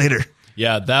on that later.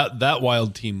 Yeah, that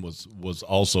Wild team was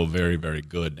also very, very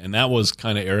good, and that was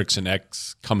kind of Eriksson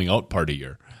Ek's coming out party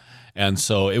year, and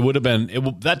so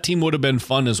that team would have been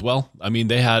fun as well. I mean,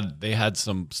 they had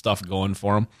some stuff going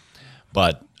for them,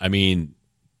 but I mean,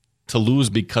 to lose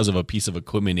because of a piece of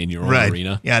equipment in your own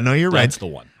arena, yeah, no, you're right. That's the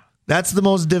one. That's the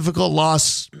most difficult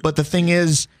loss. But the thing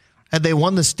is, had they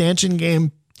won the stanchion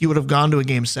game, you would have gone to a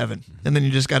Game 7, and then you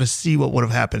just got to see what would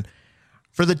have happened.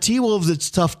 For the T-Wolves,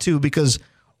 it's tough, too, because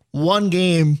one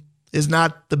game is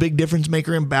not the big difference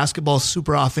maker in basketball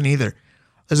super often either.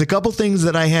 There's a couple things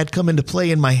that I had come into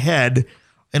play in my head,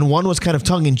 and one was kind of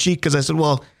tongue-in-cheek because I said,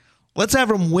 well, let's have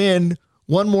them win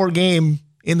one more game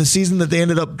in the season that they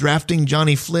ended up drafting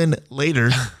Johnny Flynn later,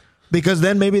 because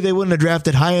then maybe they wouldn't have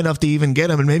drafted high enough to even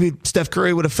get him, and maybe Steph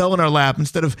Curry would have fell in our lap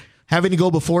instead of having to go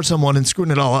before someone and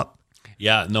screwing it all up.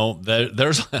 Yeah, no,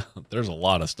 there's a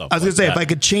lot of stuff. I was going to say, if I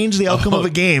could change the outcome of a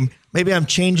game, maybe I'm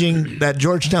changing that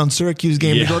Georgetown-Syracuse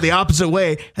game to go the opposite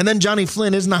way, and then Johnny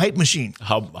Flynn isn't a hype machine.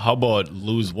 How about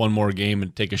lose one more game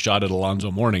and take a shot at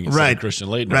Alonzo Mourning instead of Christian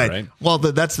Laettner, right? Well,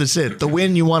 that's it. The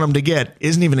win you want them to get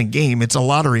isn't even a game. It's a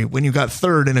lottery when you got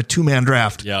third in a 2-man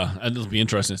draft. Yeah, and it'll be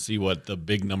interesting to see what the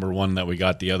big number one that we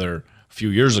got the other few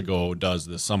years ago does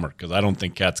this summer, because I don't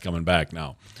think Cat's coming back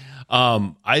now.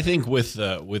 I think with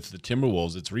the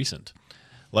Timberwolves, it's recent.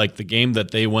 Like the game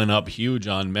that they went up huge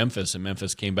on Memphis, and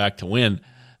Memphis came back to win.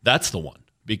 That's the one,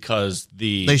 because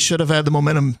they should have had the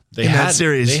momentum that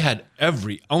series. They had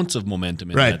every ounce of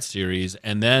momentum in that series,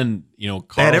 and then Carl,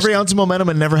 they had every ounce of momentum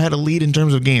and never had a lead in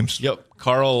terms of games. Yep,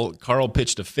 Carl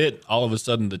pitched a fit. All of a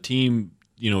sudden, the team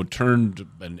turned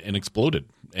and exploded,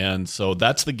 and so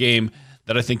that's the game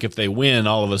that I think if they win,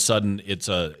 all of a sudden it's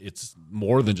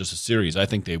more than just a series. I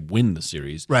think they win the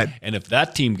series. Right. And if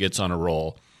that team gets on a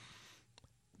roll,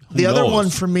 the other one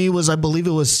for me was, I believe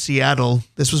it was Seattle.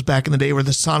 This was back in the day where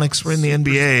the Sonics were in the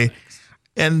NBA.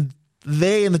 And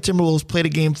they and the Timberwolves played a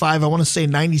Game 5, I want to say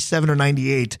 97 or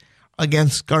 98,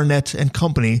 against Garnett and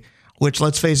company, which,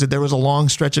 let's face it, there was a long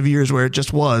stretch of years where it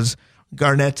just was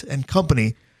Garnett and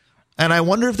company. And I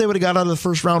wonder if they would have got out of the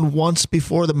first round once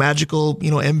before the magical,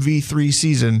 MV3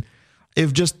 season,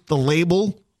 if just the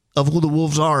label of who the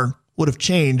Wolves are would have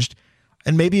changed.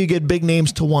 And maybe you get big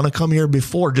names to want to come here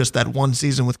before just that one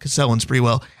season with Cassell and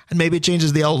Sprewell. And maybe it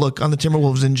changes the outlook on the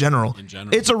Timberwolves in general.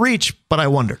 It's a reach, but I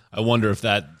wonder. I wonder if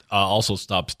that also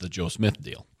stops the Joe Smith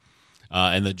deal.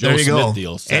 And the Joe Smith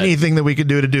deal. Anything that we could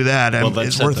do to do that is worth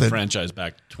it. Set the franchise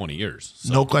back 20 years.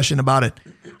 So. No question about it.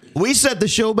 We set the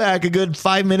show back a good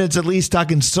 5 minutes at least,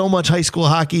 talking so much high school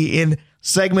hockey in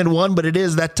segment 1, but it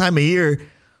is that time of year.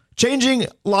 Changing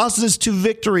losses to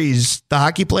victories. The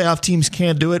hockey playoff teams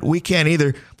can't do it. We can't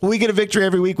either. But we get a victory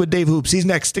every week with Dave Hoops. He's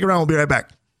next. Stick around. We'll be right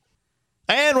back.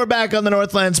 And we're back on the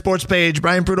Northland Sports Page.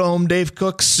 Brian Prudhomme, Dave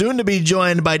Cook, soon to be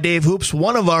joined by Dave Hoops,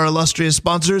 one of our illustrious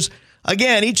sponsors.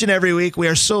 Again, each and every week, we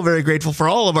are so very grateful for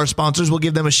all of our sponsors. We'll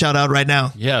give them a shout out right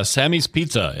now. Yeah, Sammy's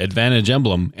Pizza, Advantage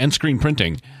Emblem, and Screen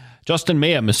Printing. Justin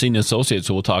May at Messina Associates,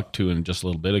 who we'll talk to in just a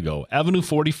little bit ago. Avenue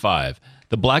 45,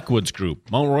 the Blackwoods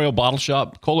Group, Mount Royal Bottle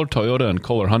Shop, Kohler Toyota and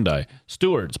Kohler Hyundai,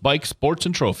 Stewart's Bikes, Sports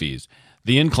and Trophies,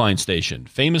 the Incline Station,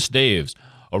 Famous Dave's,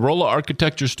 Arola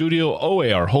Architecture Studio,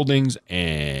 OAR Holdings,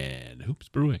 and Hoops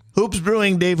Brewing. Hoops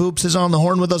Brewing. Dave Hoops is on the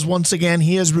horn with us once again.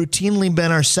 He has routinely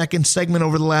been our second segment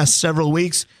over the last several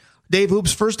weeks. Dave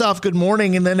Hoops, first off, good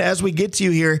morning. And then as we get to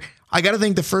you here, I got to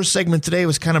think the first segment today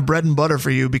was kind of bread and butter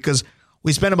for you because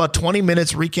we spent about 20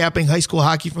 minutes recapping high school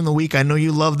hockey from the week. I know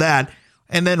you love that.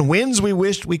 And then wins we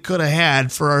wished we could have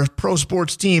had for our pro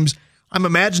sports teams. I'm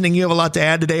imagining you have a lot to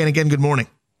add today. And again, good morning.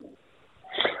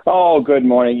 Oh, good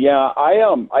morning. Yeah, I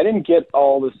didn't get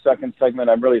all the second segment.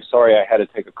 I'm really sorry I had to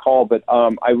take a call, but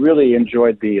I really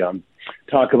enjoyed the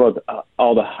talk about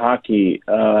all the hockey.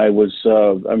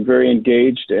 I'm very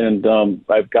engaged, and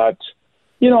I've got,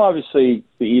 obviously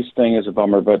the East thing is a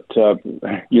bummer, but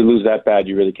you lose that bad,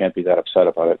 you really can't be that upset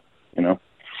about it,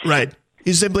 Right.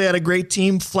 You simply had a great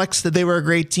team, flex that they were a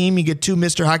great team. You get two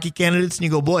Mr. Hockey candidates, and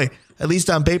you go, boy, at least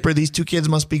on paper, these two kids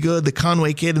must be good. The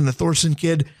Conway kid and the Thorson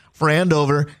kid for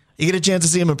Andover. You get a chance to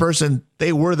see them in person.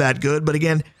 They were that good. But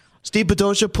again, Steve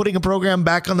Patosha putting a program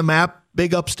back on the map.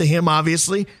 Big ups to him,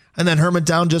 obviously. And then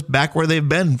Hermantown just back where they've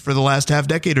been for the last half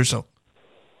decade or so.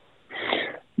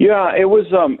 Yeah, it was.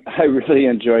 I really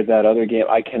enjoyed that other game.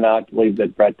 I cannot believe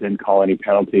that Brett didn't call any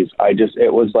penalties.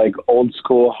 It was like old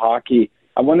school hockey.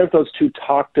 I wonder if those two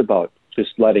talked about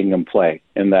just letting them play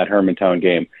in that Hermantown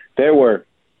game. There were,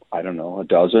 I don't know, a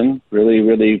dozen really,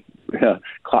 really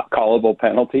callable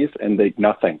penalties, and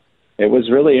nothing. It was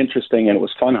really interesting, and it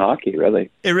was fun hockey, really.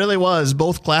 It really was.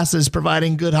 Both classes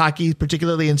providing good hockey,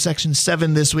 particularly in Section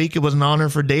 7 this week. It was an honor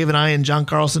for Dave and I and John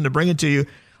Carlson to bring it to you.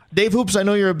 Dave Hoops, I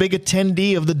know you're a big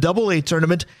attendee of the AA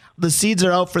tournament. The seeds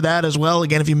are out for that as well.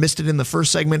 Again, if you missed it in the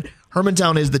first segment,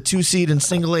 Hermantown is the 2 seed in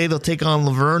Single A. They'll take on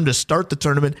Laverne to start the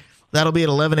tournament. That'll be at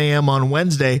 11 a.m. on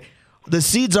Wednesday. The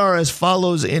seeds are as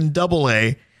follows in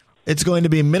AA. It's going to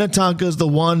be Minnetonka is the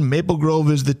 1, Maple Grove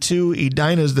is the 2,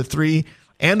 Edina is the 3,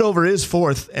 Andover is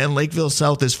 4th, and Lakeville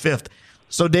South is 5th.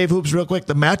 So, Dave Hoops, real quick,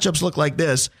 the matchups look like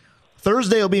this.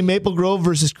 Thursday will be Maple Grove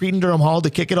versus Cretin-Durham Hall to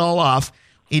kick it all off.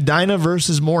 Edina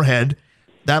versus Moorhead.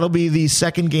 That'll be the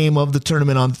second game of the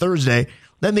tournament on Thursday.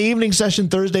 Then the evening session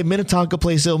Thursday, Minnetonka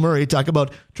plays Hill Murray. Talk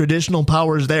about traditional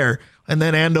powers there. And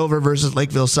then Andover versus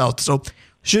Lakeville South. So,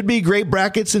 should be great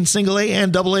brackets in Single A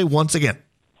and AA once again.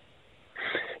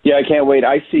 Yeah, I can't wait.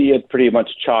 I see it pretty much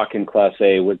chalk in Class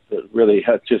A with really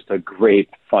just a great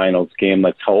finals game.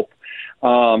 Let's hope.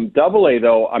 AA,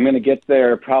 though, I'm going to get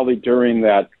there probably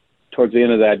towards the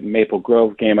end of that Maple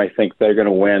Grove game. I think they're going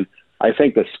to win. I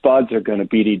think the Spuds are going to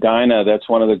beat Edina. That's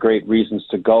one of the great reasons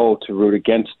to go to root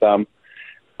against them.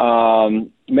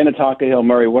 Minnetonka Hill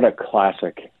Murray, what a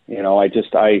classic.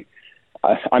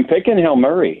 I'm picking Hill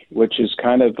Murray, which is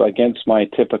kind of against my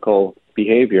typical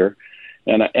behavior.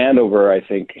 And Andover, I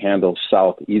think, handles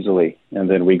South easily, and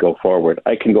then we go forward.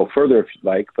 I can go further if you'd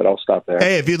like, but I'll stop there.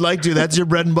 Hey, if you'd like to, that's your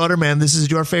bread and butter, man. This is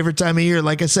your favorite time of year.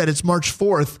 Like I said, it's March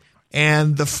 4th,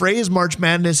 and the phrase March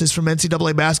Madness is from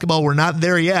NCAA basketball. We're not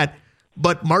there yet,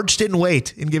 but March didn't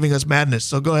wait in giving us madness,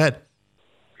 so go ahead.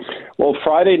 Well,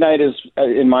 Friday night is,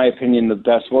 in my opinion, the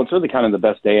best. Well, it's really kind of the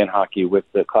best day in hockey with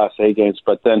the Class A games,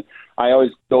 but then I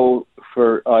always go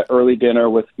for early dinner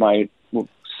with my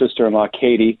sister-in-law,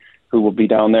 Katie, who will be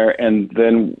down there, and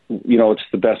then, it's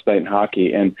the best night in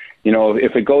hockey. And,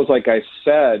 if it goes like I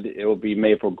said, it will be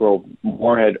Maple Grove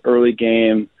Moorhead early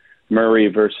game, Murray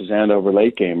versus Andover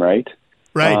late game, right?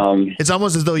 Right. It's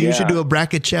almost as though you should do a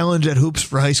bracket challenge at Hoops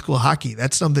for high school hockey.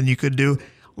 That's something you could do.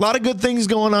 A lot of good things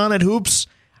going on at Hoops.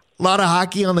 A lot of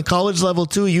hockey on the college level,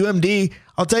 too. UMD,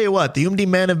 I'll tell you what, the UMD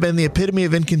men have been the epitome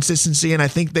of inconsistency, and I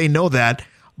think they know that.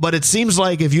 But it seems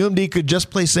like if UMD could just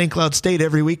play St. Cloud State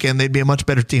every weekend, they'd be a much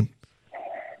better team.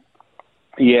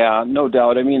 Yeah, no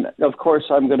doubt. I mean, of course,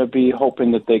 I'm going to be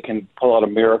hoping that they can pull out a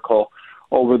miracle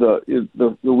over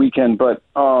the weekend, but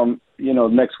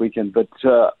next weekend. But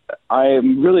I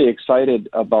am really excited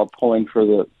about pulling for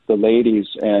the ladies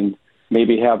and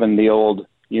maybe having the old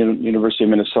University of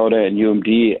Minnesota and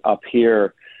UMD up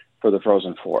here for the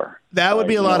Frozen Four. That would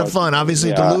be a lot of fun.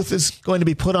 Obviously, Duluth is going to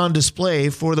be put on display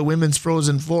for the women's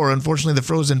Frozen Four. Unfortunately, the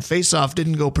Frozen Face-Off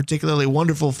didn't go particularly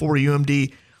wonderful for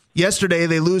UMD. Yesterday,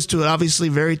 they lose to an obviously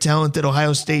very talented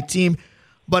Ohio State team.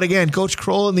 But again, Coach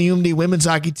Kroll and the UMD women's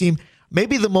hockey team,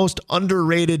 maybe the most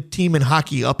underrated team in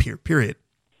hockey up here, period.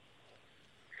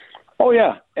 Oh,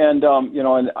 yeah. And,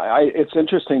 it's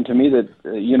interesting to me that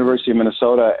University of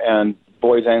Minnesota and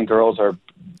boys and girls are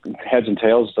heads and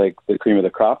tails like the cream of the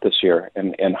crop this year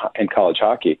in college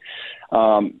hockey.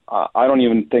 I don't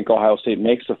even think Ohio State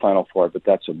makes the Final Four, but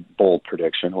that's a bold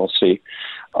prediction. We'll see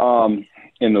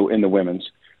in the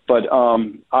women's. But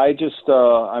I just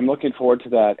I'm looking forward to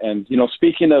that. And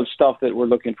speaking of stuff that we're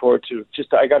looking forward to,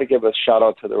 I got to give a shout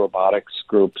out to the robotics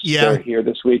groups. Yeah. They're here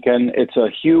this weekend. It's a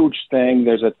huge thing.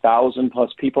 There's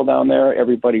 1,000+ people down there.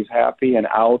 Everybody's happy and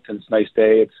out, and it's a nice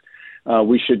day.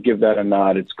 We should give that a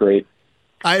nod. It's great.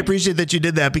 I appreciate that you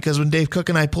did that, because when Dave Cook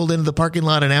and I pulled into the parking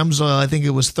lot in Amsoil, I think it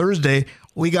was Thursday,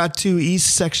 we got to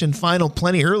East Section Final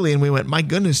plenty early, and we went, my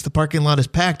goodness, the parking lot is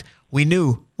packed. We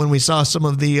knew when we saw some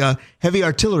of the heavy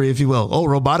artillery, if you will. Oh,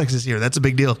 robotics is here. That's a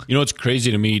big deal. What's crazy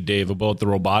to me, Dave, about the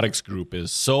robotics group is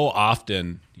so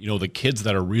often, the kids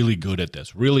that are really good at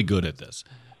this,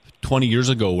 20 years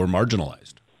ago were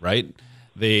marginalized, right?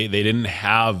 They didn't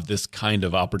have this kind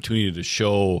of opportunity to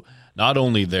show not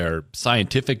only their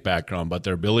scientific background, but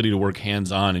their ability to work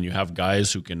hands-on. And you have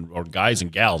guys who can, or guys and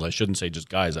gals, I shouldn't say just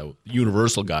guys,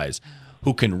 universal guys,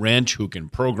 who can wrench, who can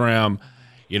program,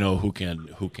 who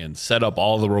can set up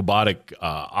all the robotic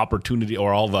opportunity,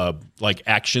 or all the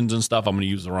actions and stuff. I'm going to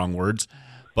use the wrong words,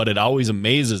 but it always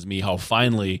amazes me how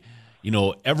finally,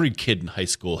 every kid in high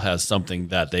school has something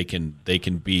that they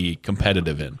can be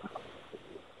competitive in.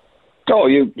 Oh,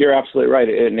 you're absolutely right,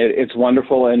 and it's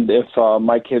wonderful. And if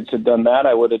my kids had done that,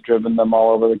 I would have driven them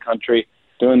all over the country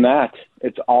doing that.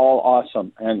 It's all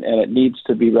awesome, and it needs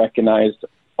to be recognized,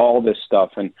 all this stuff.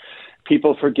 And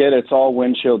people forget it's all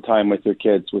windshield time with your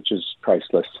kids, which is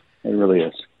priceless. It really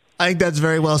is. I think that's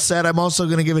very well said. I'm also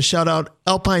going to give a shout out.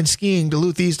 Alpine skiing,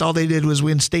 Duluth East, all they did was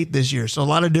win state this year. So a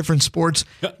lot of different sports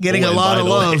getting a lot of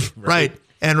love. Way, right.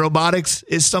 And robotics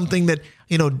is something that,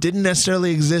 didn't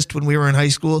necessarily exist when we were in high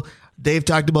school. Dave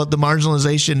talked about the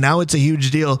marginalization. Now it's a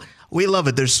huge deal. We love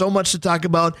it. There's so much to talk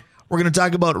about. We're going to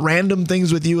talk about random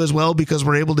things with you as well, because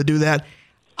we're able to do that.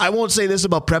 I won't say this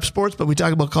about prep sports, but we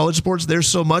talk about college sports. There's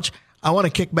so much. I want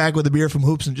to kick back with a beer from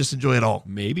Hoops and just enjoy it all.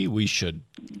 Maybe we should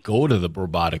go to the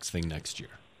robotics thing next year.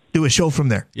 Do a show from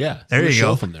there. Yeah. There you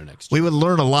go. From there next year. We would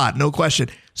learn a lot, no question.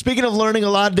 Speaking of learning a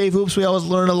lot, Dave Hoops, we always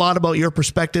learn a lot about your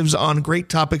perspectives on great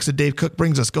topics that Dave Cook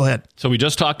brings us. Go ahead. So we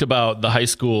just talked about the high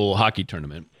school hockey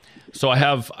tournament. So I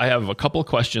have a couple of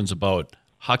questions about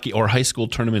hockey or high school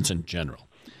tournaments in general.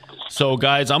 So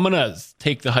guys, I'm going to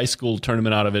take the high school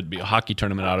tournament out of it, hockey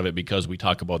tournament out of it, because we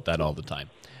talk about that all the time.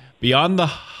 Beyond the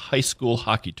high school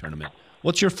hockey tournament,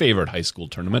 what's your favorite high school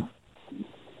tournament?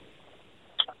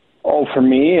 Oh, for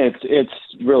me, it's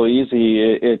really easy.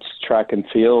 It's track and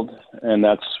field, and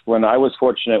that's when I was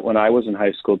fortunate when I was in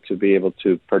high school to be able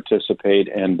to participate.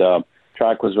 And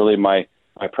track was really my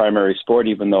primary sport,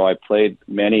 even though I played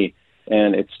many.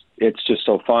 And it's just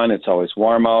so fun. It's always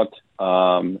warm out.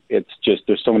 It's just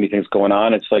there's so many things going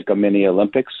on. It's like a mini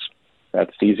Olympics.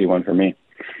 That's the easy one for me.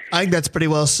 I think that's pretty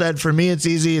well said. For me, it's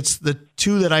easy. It's the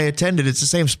two that I attended. It's the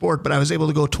same sport, but I was able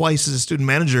to go twice as a student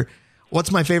manager.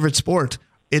 What's my favorite sport?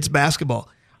 It's basketball.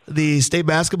 The state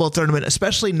basketball tournament,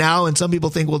 especially now, and some people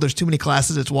think, well, there's too many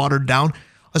classes, it's watered down.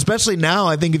 Especially now,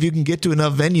 I think if you can get to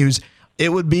enough venues,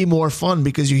 it would be more fun,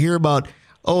 because you hear about,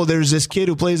 oh, there's this kid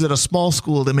who plays at a small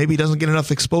school that maybe doesn't get enough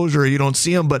exposure, or you don't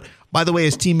see him, but by the way,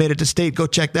 his team made it to state, go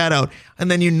check that out. And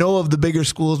then you know of the bigger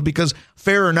schools, because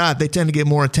fair or not, they tend to get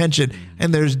more attention.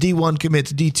 And there's D1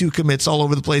 commits, D2 commits all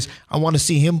over the place. I want to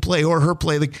see him play or her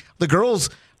play. The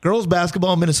girls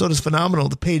basketball in Minnesota is phenomenal.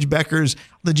 The Paige Beckers,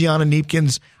 the Gianna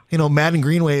Neepkins, Madden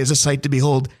Greenway is a sight to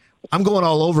behold. I'm going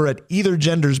all over at either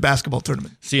gender's basketball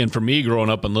tournament. See, and for me, growing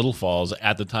up in Little Falls,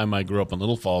 at the time I grew up in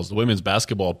Little Falls, the women's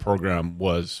basketball program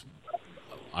was,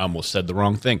 I almost said the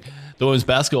wrong thing. The women's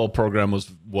basketball program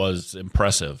was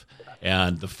impressive.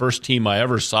 And the first team I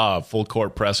ever saw full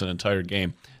court press an entire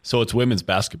game. So it's women's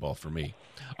basketball for me.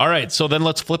 All right, so then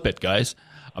let's flip it, guys.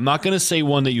 I'm not going to say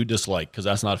one that you dislike, because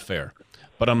that's not fair.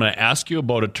 But I'm going to ask you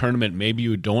about a tournament maybe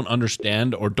you don't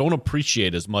understand or don't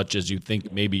appreciate as much as you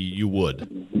think maybe you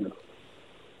would.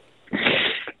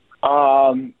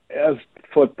 As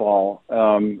football,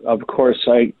 of course,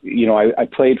 I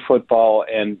played football,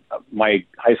 and my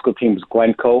high school team was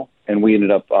Glencoe, and we ended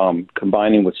up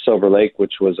combining with Silver Lake,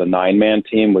 which was a 9-man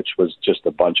team, which was just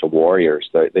a bunch of warriors.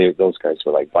 Those guys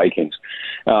were like Vikings,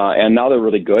 and now they're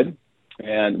really good.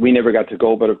 And we never got to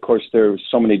go, but of course there were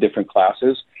so many different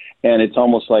classes. And it's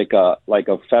almost like a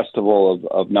festival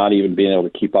of not even being able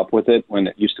to keep up with it when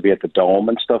it used to be at the Dome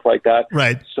and stuff like that.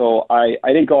 Right. So I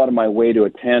didn't go out of my way to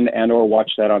attend and or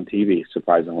watch that on TV,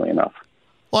 surprisingly enough.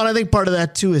 Well, and I think part of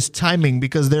that, too, is timing,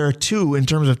 because there are two in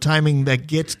terms of timing that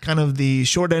gets kind of the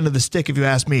short end of the stick, if you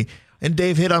ask me. And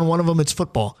Dave hit on one of them. It's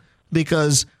football.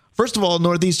 Because, first of all,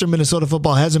 Northeastern Minnesota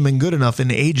football hasn't been good enough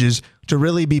in ages to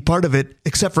really be part of it,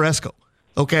 except for ESCO.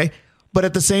 Okay? But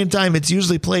at the same time, it's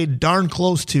usually played darn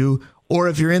close to, or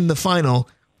if you're in the final,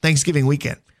 Thanksgiving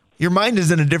weekend. your mind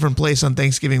is in a different place on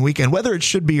Thanksgiving weekend, whether it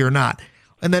should be or not.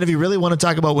 And then if you really want to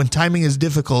talk about when timing is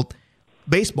difficult,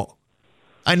 baseball.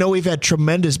 I know we've had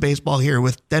tremendous baseball here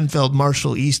with Denfeld,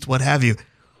 Marshall, East, what have you.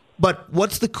 But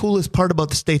what's the coolest part about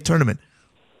the state tournament?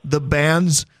 The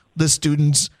bands, the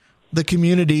students, the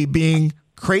community being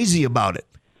crazy about it.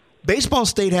 Baseball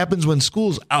state happens when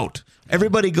school's out.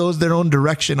 Everybody goes their own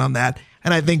direction on that.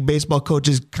 And I think baseball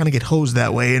coaches kind of get hosed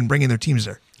that way in bringing their teams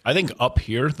there. I think up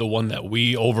here, the one that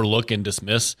we overlook and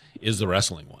dismiss is the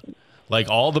wrestling one. Like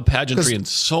all the pageantry and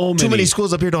so many. Too many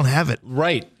schools up here don't have it.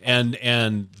 Right. And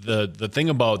the thing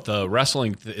about the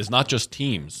wrestling is not just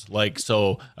teams. Like,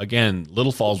 so again,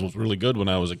 Little Falls was really good when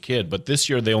I was a kid, but this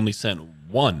year they only sent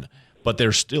one, but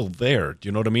they're still there. Do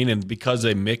you know what I mean? And because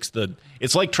they mix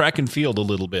it's like track and field a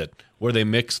little bit, where they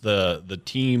mix the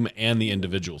team and the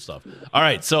individual stuff. All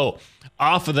right. So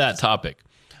off of that topic,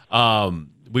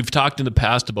 we've talked in the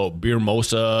past about beer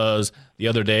mosas. The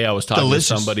other day I was talking to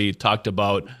somebody, talked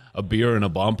about a beer and a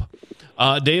bump.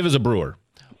 Dave is a brewer.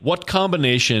 What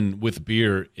combination with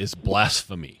beer is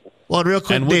blasphemy? Well, real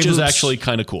quick, and which Dave is Hoops, actually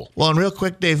kind of cool. Well, and real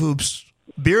quick, Dave Hoops,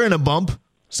 beer and a bump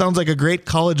sounds like a great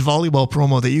college volleyball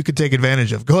promo that you could take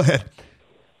advantage of. Go ahead.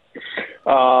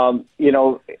 I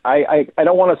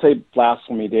don't want to say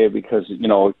blasphemy, Dave, because,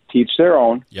 teach their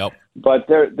own. Yep. But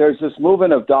there's this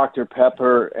movement of Dr.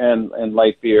 Pepper and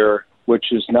light beer,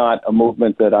 which is not a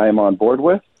movement that I am on board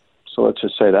with. So let's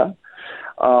just say that.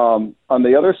 On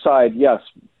the other side, yes,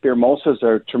 beer mosas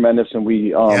are tremendous, and we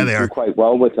do quite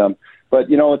well with them. But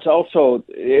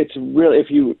it's really,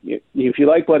 if you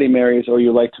like Bloody Marys or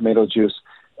you like tomato juice,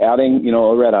 adding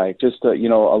a red eye, just a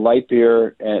light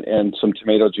beer and some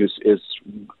tomato juice is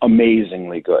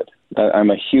amazingly good.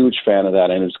 I'm a huge fan of that,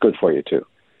 and it's good for you too.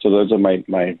 So those are my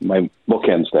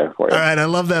bookends there for you. All right, I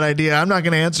love that idea. I'm not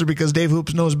going to answer because Dave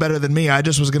Hoops knows better than me. I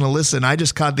just was going to listen. I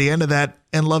just caught the end of that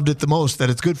and loved it the most,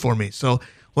 that it's good for me. So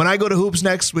when I go to Hoops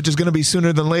next, which is going to be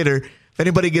sooner than later, if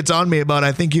anybody gets on me about,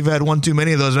 I think you've had one too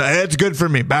many of those, it's good for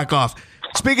me. Back off.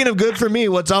 Speaking of good for me,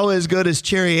 what's always good is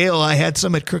cherry ale. I had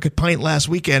some at Crooked Pint last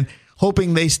weekend,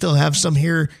 hoping they still have some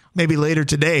here maybe later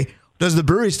today. Does the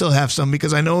brewery still have some?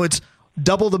 Because I know it's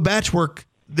double the batch work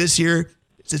this year.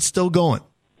 Is it still going?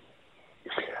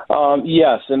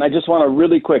 Yes, and I just want to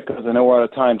really quick, because I know we're out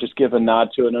of time, just give a nod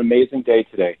to an amazing day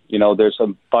today. There's a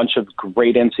bunch of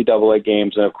great NCAA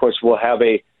games, and of course we'll have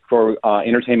for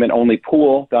entertainment-only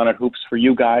pool down at Hoops for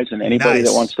you guys and anybody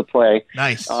that wants to play.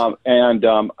 Nice.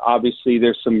 Obviously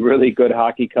there's some really good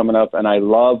hockey coming up, and I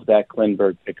love that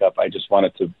Klingberg pickup. I just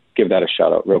wanted to give that a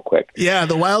shout-out real quick. Yeah,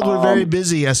 the Wild were very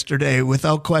busy yesterday,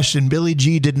 without question. Billy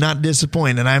G did not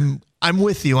disappoint, and I'm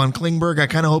with you on Klingberg. I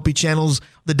kind of hope he channels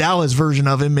the Dallas version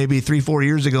of him maybe 3-4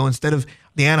 years ago instead of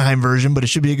the Anaheim version, but it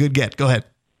should be a good get. Go ahead.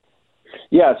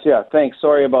 Yes, yeah, thanks.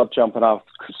 Sorry about jumping off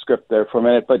script there for a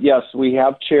minute. But yes, we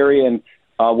have cherry, and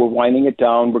we're winding it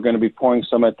down. We're going to be pouring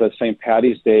some at the St.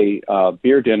 Patty's Day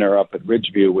beer dinner up at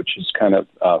Ridgeview, which is kind of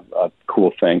a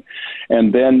cool thing.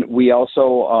 And then we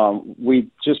also, we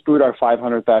just brewed our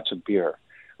 500th batch of beer,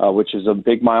 which is a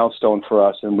big milestone for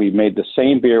us. And we made the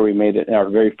same beer we made it in our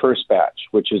very first batch,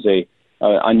 which is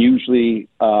unusually,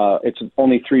 it's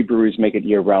only 3 breweries make it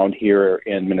year-round here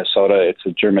in Minnesota. It's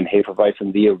a German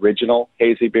Hefeweizen, the original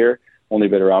hazy beer, only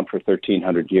been around for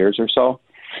 1,300 years or so.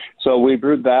 So we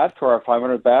brewed that for our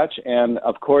 500th batch. And,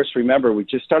 of course, remember, we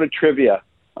just started trivia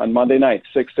on Monday night,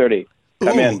 6:30.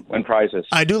 Come in, win prizes.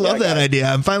 I do love that idea.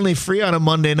 I'm finally free on a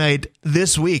Monday night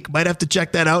this week. Might have to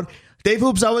check that out. Dave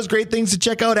Hoops, always great things to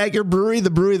check out at your brewery,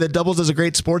 the brewery that doubles as a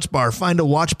great sports bar. Find a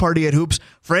watch party at Hoops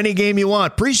for any game you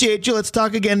want. Appreciate you. Let's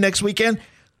talk again next weekend.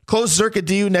 Closed circuit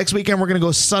to you. Next weekend, we're going to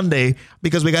go Sunday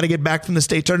because we got to get back from the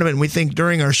state tournament. And we think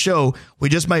during our show, we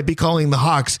just might be calling the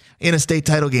Hawks in a state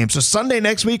title game. So Sunday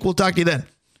next week, we'll talk to you then.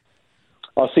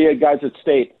 I'll see you guys at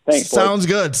state. Thanks, boys. Sounds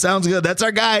good. Sounds good. That's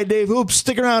our guy, Dave Hoops.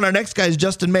 Stick around. Our next guy is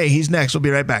Justin May. He's next. We'll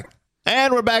be right back.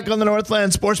 And we're back on the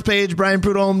Northland Sports Page. Brian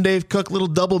Prudhomme, Dave Cook. Little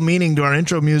double meaning to our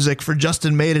intro music for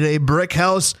Justin May today. Brick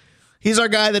House. He's our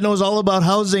guy that knows all about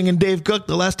housing. And Dave Cook,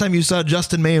 the last time you saw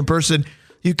Justin May in person,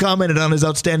 you commented on his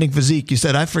outstanding physique. You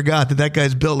said, I forgot that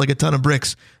guy's built like a ton of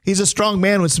bricks. He's a strong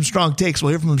man with some strong takes. We'll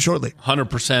hear from him shortly.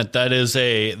 100%. That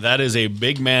is a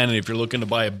big man. And if you're looking to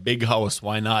buy a big house,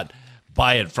 why not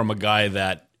buy it from a guy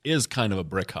that is kind of a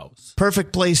brick house?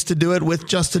 Perfect place to do it with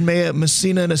Justin May at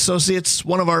Messina and Associates,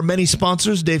 one of our many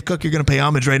sponsors. Dave Cook, you're going to pay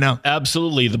homage right now.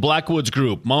 Absolutely. The Blackwoods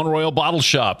Group, Mount Royal Bottle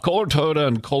Shop, Kohler Toyota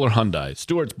and Kohler Hyundai,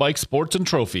 Stewart's Bike Sports and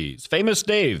Trophies, Famous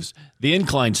Dave's, The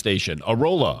Incline Station,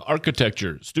 Arola,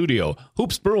 Architecture, Studio,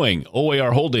 Hoops Brewing,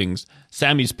 OAR Holdings,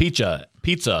 Sammy's Pizza,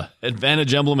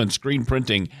 Advantage Emblem and Screen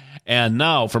Printing, and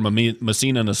now from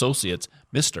Messina and Associates,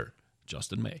 Mr.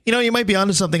 Justin May. You know, you might be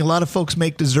onto something. A lot of folks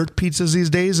make dessert pizzas these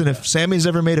days, and if Sammy's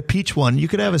ever made a peach one, you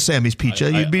could have a Sammy's pizza.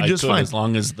 You'd be just fine. As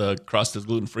long as the crust is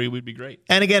gluten-free, we'd be great.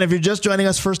 And again, if you're just joining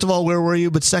us, first of all, where were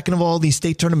you? But second of all, the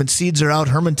state tournament seeds are out.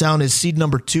 Hermantown is seed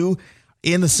number 2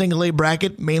 in the single A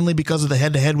bracket, mainly because of the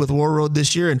head-to-head with War Road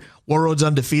this year, and War Road's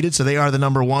undefeated, so they are the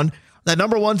number 1. That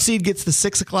number 1 seed gets the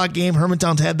 6 o'clock game.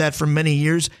 Hermantown's had that for many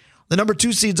years. The number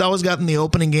 2 seed's always gotten the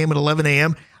opening game at 11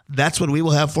 a.m. That's what we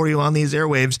will have for you on these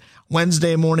airwaves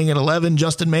Wednesday morning at 11.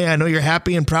 Justin May, I know you're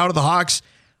happy and proud of the Hawks.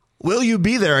 Will you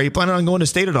be there? Are you planning on going to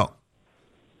state at all?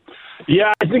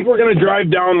 Yeah, I think we're going to drive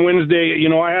down Wednesday. You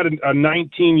know, I had a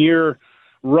 19-year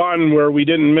run where we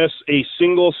didn't miss a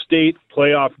single state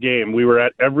playoff game. We were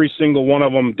at every single one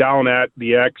of them down at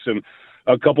the X, and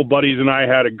a couple buddies and I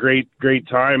had a great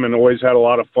time and always had a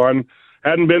lot of fun.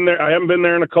 I haven't been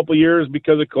there in a couple years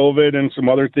because of COVID and some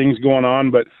other things going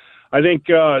on, but I think,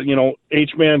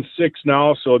 H-Man's 6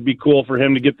 now, so it'd be cool for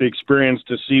him to get the experience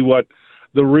to see what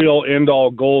the real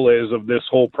end-all goal is of this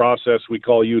whole process we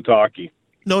call youth hockey.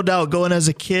 No doubt. Going as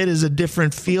a kid is a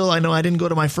different feel. I know I didn't go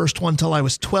to my first one until I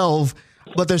was 12,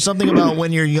 but there's something about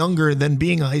when you're younger than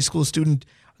being a high school student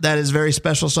that is very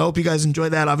special. So I hope you guys enjoy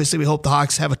that. Obviously, we hope the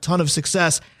Hawks have a ton of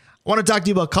success. I want to talk to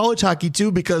you about college hockey, too,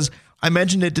 because I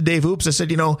mentioned it to Dave Hoops. I said,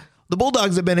 the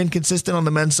Bulldogs have been inconsistent on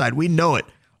the men's side. We know it.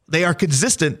 They are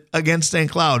consistent against St.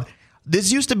 Cloud.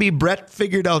 This used to be Brett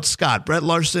figured out Scott. Brett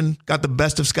Larson got the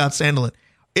best of Scott Sandelin.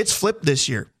 It's flipped this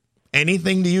year.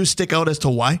 Anything to you stick out as to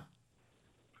why?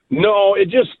 No, it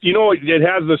just, it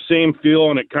has the same feel,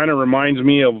 and it kind of reminds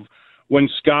me of when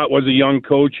Scott was a young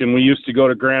coach and we used to go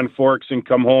to Grand Forks and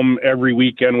come home every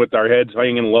weekend with our heads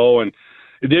hanging low, and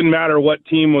it didn't matter what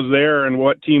team was there and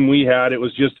what team we had. It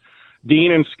was just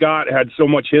Dean and Scott had so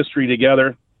much history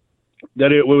together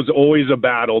that it was always a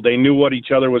battle. They knew what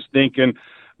each other was thinking.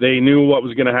 They knew what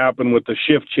was going to happen with the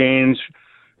shift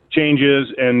changes,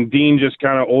 and Dean just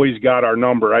kind of always got our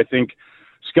number. I think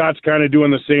Scott's kind of doing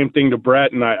the same thing to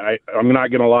Brett, and I'm not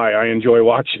going to lie, I enjoy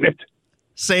watching it.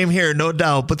 Same here, no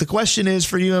doubt. But the question is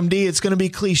for UMD, it's going to be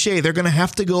cliche. They're going to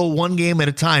have to go one game at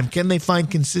a time. Can they find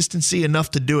consistency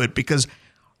enough to do it? Because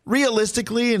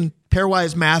realistically, and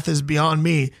pairwise math is beyond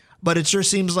me, but it sure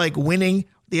seems like winning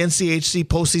the NCHC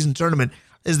postseason tournament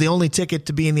is the only ticket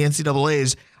to be in the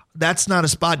NCAAs. That's not a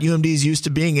spot UMD is used to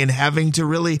being in, having to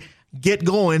really get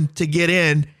going to get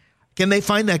in. Can they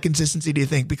find that consistency, do you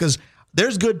think? Because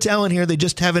there's good talent here. They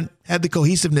just haven't had the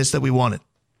cohesiveness that we wanted.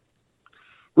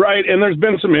 Right, and there's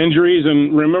been some injuries.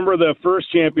 And remember the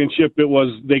first championship,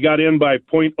 they got in by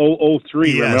 .003,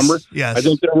 yes, remember? Yes. I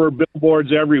think there were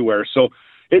billboards everywhere. So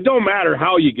it don't matter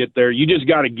how you get there. You just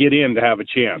got to get in to have a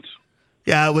chance.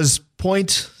 Yeah, it was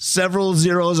several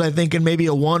zeros, I think, and maybe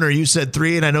a 1, or you said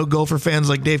 3. And I know Gopher fans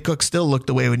like Dave Cook still looked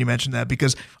away when you mentioned that,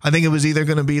 because I think it was either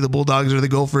going to be the Bulldogs or the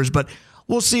Gophers. But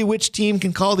we'll see which team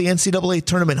can call the NCAA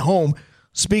tournament home.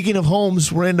 Speaking of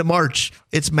homes, we're into March.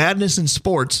 It's madness in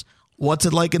sports. What's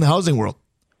it like in the housing world?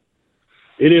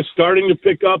 It is starting to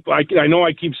pick up. I know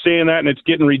I keep saying that, and it's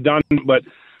getting redundant, but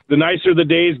the nicer the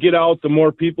days get out, the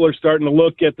more people are starting to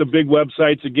look at the big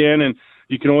websites again, and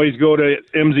you can always go to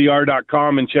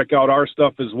mzr.com and check out our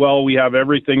stuff as well. We have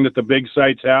everything that the big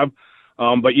sites have.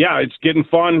 But, yeah, it's getting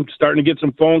fun, starting to get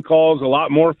some phone calls, a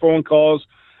lot more phone calls.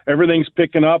 Everything's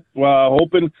picking up,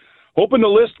 hoping to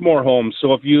list more homes.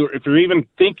 So if you're even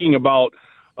thinking about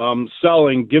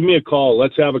selling, give me a call.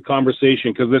 Let's have a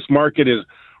conversation, because this market is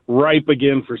ripe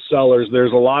again for sellers.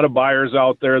 There's a lot of buyers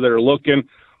out there that are looking,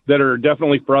 that are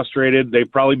definitely frustrated.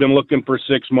 They've probably been looking for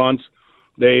 6 months.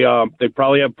 They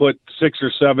probably have put 6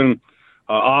 or 7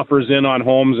 offers in on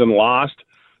homes and lost.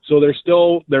 So they're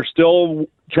still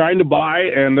trying to buy,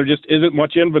 and there just isn't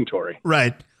much inventory.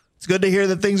 Right. It's good to hear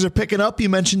that things are picking up. You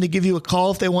mentioned to give you a call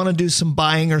if they want to do some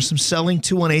buying or some selling,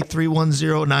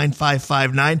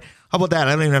 218-310-9559. How about that?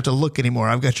 I don't even have to look anymore.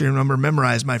 I've got your number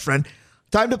memorized, my friend.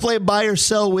 Time to play buy or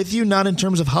sell with you, not in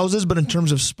terms of houses, but in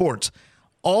terms of sports.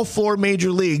 All 4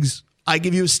 major leagues, I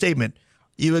give you a statement.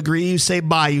 You agree, you say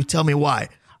buy, you tell me why.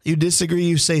 You disagree,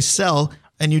 you say sell,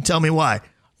 and you tell me why.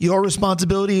 Your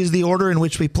responsibility is the order in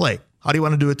which we play. How do you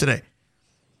want to do it today?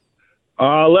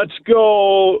 Let's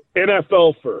go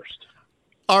NFL first.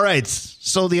 All right.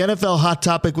 So the NFL hot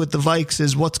topic with the Vikes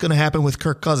is what's going to happen with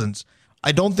Kirk Cousins.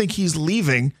 I don't think he's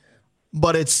leaving,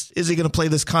 but is he going to play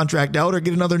this contract out or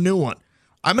get another new one?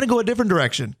 I'm going to go a different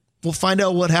direction. We'll find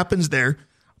out what happens there.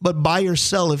 But buy or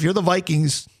sell, if you're the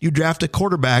Vikings, you draft a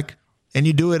quarterback and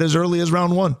you do it as early as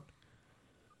round 1.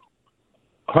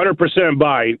 100%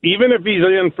 buy. Even if he's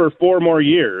in for 4 more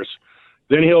years,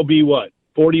 then he'll be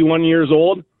 41 years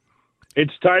old?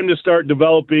 it's time to start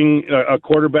developing a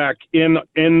quarterback in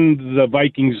the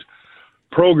Vikings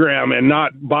program and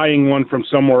not buying one from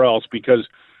somewhere else, because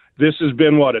this has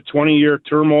been a 20-year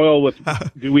turmoil with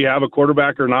do we have a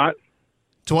quarterback or not?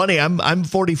 20. I'm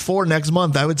 44 next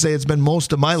month. I would say it's been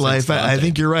most of my life. I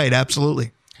think you're right.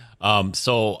 Absolutely.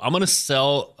 So I'm going to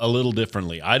sell a little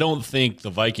differently. I don't think the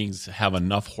Vikings have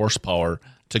enough horsepower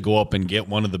to go up and get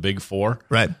one of the big four.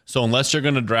 Right. So unless you're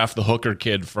going to draft the hooker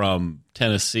kid from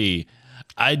Tennessee,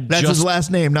 that's his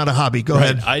last name, not a hobby. Go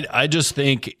ahead. I just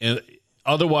think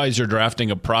otherwise you're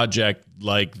drafting a project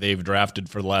like they've drafted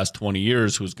for the last 20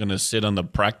 years who's going to sit on the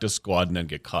practice squad and then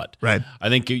get cut. Right. I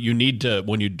think you need to,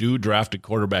 when you do draft a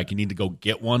quarterback, you need to go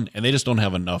get one, and they just don't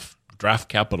have enough draft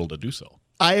capital to do so.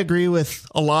 I agree with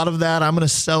a lot of that. I'm going to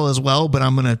sell as well, but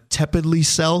I'm going to tepidly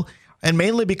sell. And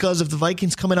mainly because if the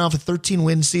Vikings coming off a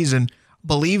 13-win season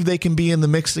believe they can be in the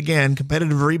mix again,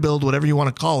 competitive rebuild, whatever you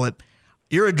want to call it,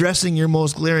 you're addressing your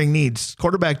most glaring needs.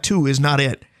 Quarterback 2 is not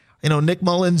it. Nick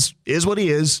Mullins is what he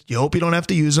is. You hope you don't have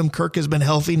to use him. Kirk has been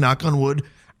healthy, knock on wood,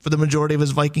 for the majority of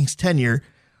his Vikings tenure.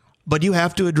 But you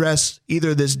have to address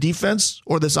either this defense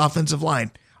or this offensive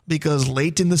line, because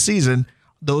late in the season,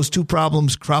 those two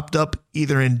problems cropped up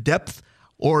either in depth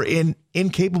or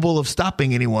incapable of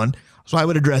stopping anyone. So I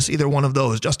would address either one of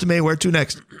those. Justin May, where to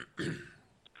next?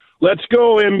 Let's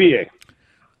go NBA.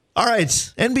 All right,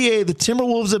 NBA, the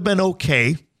Timberwolves have been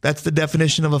okay. That's the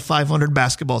definition of a 500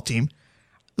 basketball team.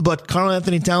 But Karl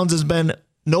Anthony Towns has been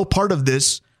no part of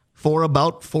this for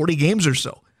about 40 games or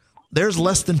so. There's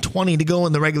less than 20 to go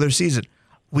in the regular season.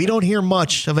 We don't hear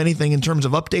much of anything in terms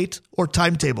of update or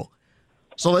timetable.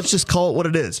 So let's just call it what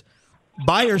it is.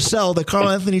 Buy or sell that Karl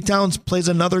Anthony Towns plays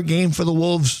another game for the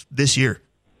Wolves this year.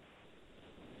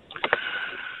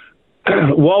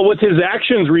 Well, with his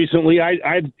actions recently,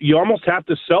 you almost have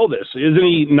to sell this. Isn't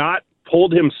he not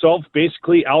pulled himself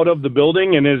basically out of the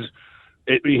building? And is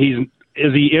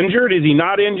he injured? Is he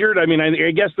not injured? I mean,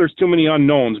 I guess there's too many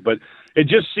unknowns, but it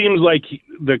just seems like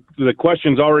the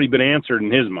question's already been answered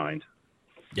in his mind.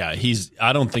 Yeah,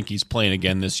 I don't think he's playing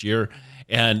again this year,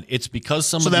 and it's because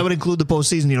So that would include the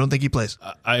postseason. You don't think he plays?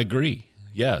 I agree.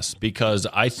 Yes, because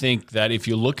I think that if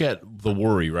you look at the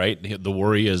worry, right? The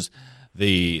worry is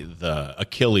the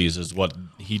Achilles is what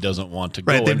he doesn't want to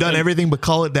go. Right, they've done everything but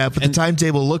call it that, but the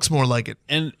timetable looks more like it.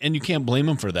 And you can't blame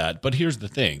him for that. But here's the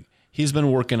thing. He's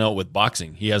been working out with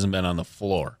boxing. He hasn't been on the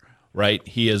floor, right?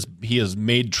 He has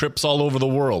made trips all over the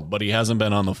world, but he hasn't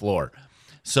been on the floor.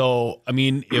 So, I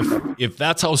mean, if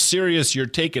that's how serious you're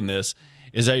taking this,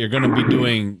 is that you're going to be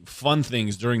doing fun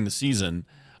things during the season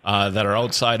that are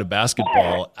outside of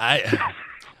basketball,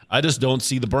 I just don't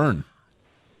see the burn.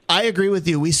 I agree with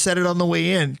you. We said it on the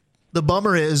way in. The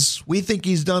bummer is we think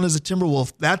he's done as a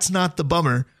Timberwolf. That's not the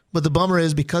bummer. But the bummer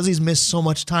is because he's missed so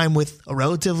much time with a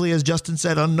relatively, as Justin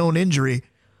said, unknown injury,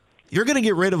 you're going to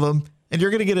get rid of him and you're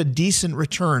going to get a decent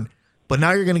return. But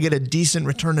now you're going to get a decent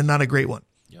return and not a great one.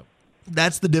 Yep.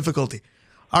 That's the difficulty.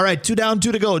 All right, 2 down,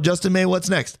 2 to go. Justin May, what's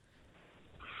next?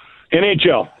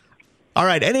 NHL. All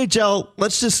right, NHL,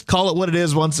 let's just call it what it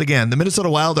is once again. The Minnesota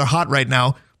Wild are hot right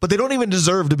now, but they don't even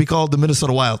deserve to be called the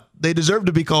Minnesota Wild. They deserve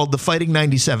to be called the Fighting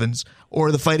 97s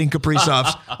or the Fighting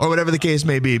Kaprizovs or whatever the case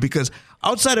may be, because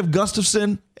outside of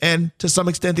Gustafsson and to some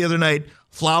extent the other night,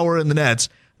 Flower and the Nets,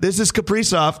 this is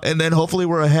Kaprizov, and then hopefully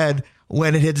we're ahead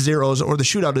when it hits zeros or the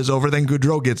shootout is over, then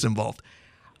Gaudreau gets involved.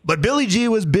 But Billy G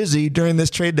was busy during this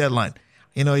trade deadline.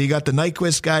 You got the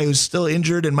Nyquist guy who's still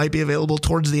injured and might be available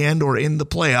towards the end or in the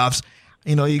playoffs.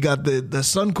 You got the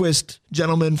Sundqvist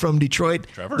gentleman from Detroit.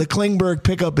 Trevor. The Klingberg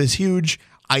pickup is huge,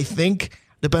 I think.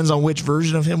 Depends on which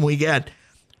version of him we get.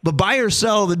 But buy or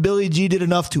sell that Billy G did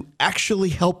enough to actually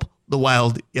help the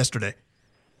Wild yesterday.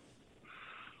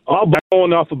 I'll know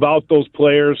enough about those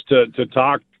players to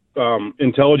talk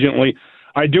intelligently.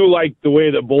 I do like the way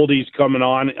that Boldy's coming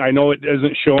on. I know it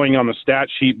isn't showing on the stat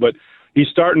sheet, but he's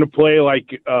starting to play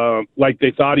like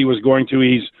they thought he was going to.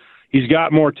 He's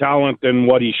got more talent than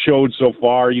what he showed so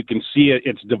far. You can see it;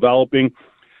 it's developing.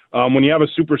 When you have a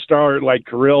superstar like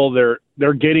Kirill,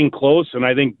 they're getting close, and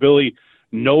I think Billy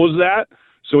knows that.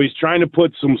 So he's trying to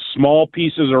put some small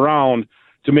pieces around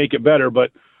to make it better.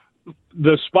 But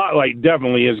the spotlight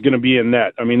definitely is going to be in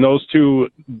net. I mean, those two,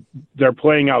 they're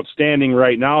playing outstanding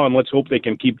right now, and let's hope they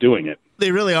can keep doing it.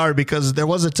 They really are, because there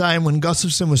was a time when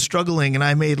Gustafsson was struggling, and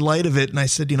I made light of it, and I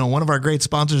said, one of our great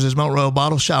sponsors is Mount Royal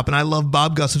Bottle Shop, and I love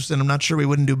Bob Gustafsson. I'm not sure we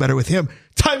wouldn't do better with him.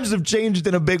 Times have changed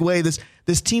in a big way.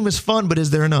 This team is fun, but is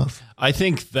there enough? I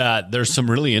think that there's some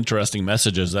really interesting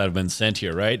messages that have been sent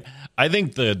here, right? I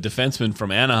think the defenseman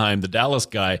from Anaheim, the Dallas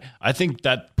guy, I think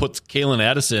that puts Kalen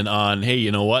Addison on, hey,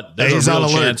 you know what? There's a real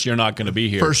chance you're not going to be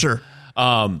here. For sure.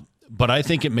 but I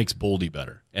think it makes Boldy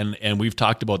better. And we've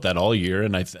talked about that all year,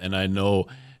 and I know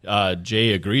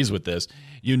Jay agrees with this.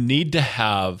 You need to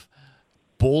have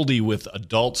Boldy with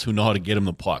adults who know how to get him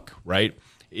the puck, right?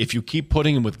 If you keep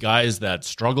putting him with guys that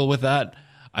struggle with that,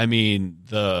 I mean,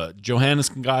 the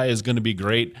Johannesson guy is going to be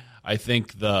great. I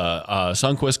think the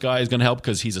Sundqvist guy is going to help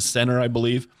because he's a center, I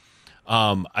believe.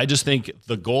 I just think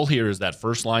the goal here is that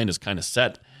first line is kind of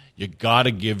set. You got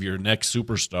to give your next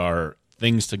superstar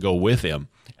things to go with him,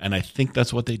 and I think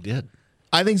that's what they did.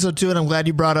 I think so too, and I'm glad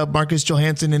you brought up Marcus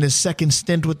Johansson in his second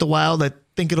stint with the Wild. I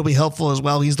think it'll be helpful as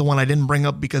well. He's the one I didn't bring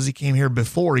up because he came here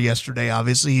before yesterday.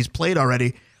 Obviously, he's played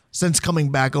already since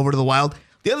coming back over to the Wild.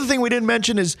 The other thing we didn't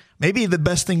mention is maybe the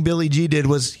best thing Billy G did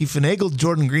was he finagled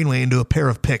Jordan Greenway into a pair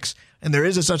of picks, and there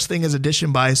is a such thing as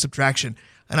addition by subtraction.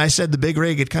 And I said the big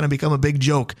rig had kind of become a big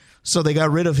joke, so they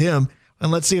got rid of him,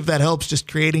 and let's see if that helps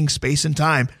just creating space and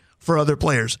time for other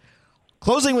players.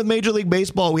 Closing with Major League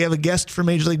Baseball, we have a guest for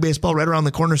Major League Baseball right around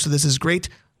the corner, so this is great.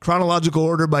 Chronological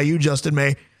order by you, Justin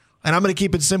May. And I'm going to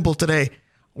keep it simple today.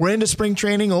 We're into spring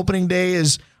training. Opening day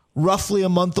is roughly a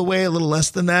month away, a little less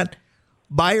than that.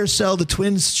 Buy or sell, the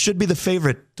Twins should be the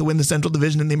favorite to win the Central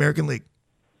Division in the American League.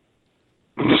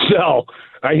 Sell.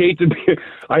 I hate to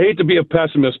be a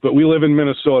pessimist, but we live in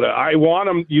Minnesota. I want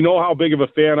them. You know how big of a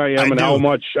fan I am, how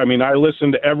much. I mean, I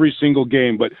listen to every single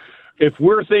game, but if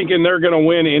we're thinking they're going to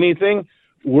win anything,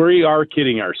 we are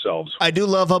kidding ourselves. I do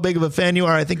love how big of a fan you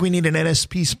are. I think we need an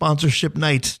NSP sponsorship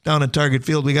night down at Target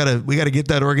Field. We gotta get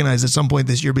that organized at some point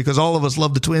this year because all of us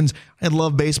love the Twins and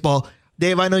love baseball.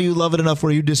 Dave, I know you love it enough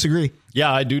where you disagree.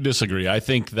 Yeah, I do disagree. I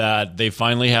think that they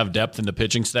finally have depth in the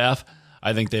pitching staff.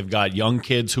 I think they've got young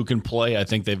kids who can play. I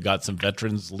think they've got some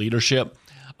veterans leadership.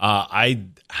 I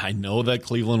know that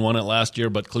Cleveland won it last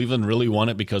year, but Cleveland really won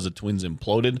it because the Twins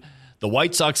imploded. The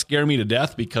White Sox scare me to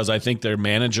death because I think their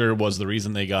manager was the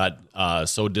reason they got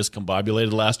so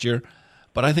discombobulated last year.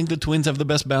 But I think the Twins have the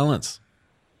best balance.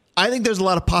 I think there's a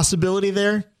lot of possibility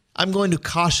there. I'm going to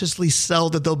cautiously sell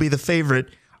that they'll be the favorite,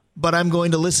 but I'm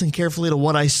going to listen carefully to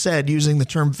what I said using the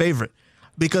term favorite.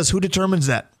 Because who determines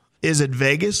that? Is it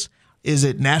Vegas? Is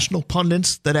it national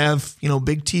pundits that have,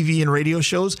 big TV and radio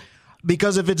shows?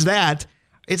 Because if it's that,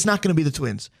 it's not going to be the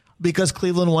Twins. Because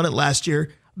Cleveland won it last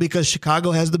year. Because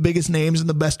Chicago has the biggest names and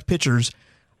the best pitchers.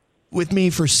 With me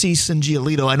for Cease and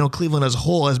Giolito, I know Cleveland as a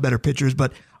whole has better pitchers,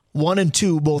 but 1 and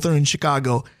 2 both are in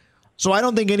Chicago. So I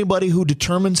don't think anybody who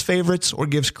determines favorites or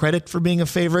gives credit for being a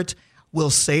favorite will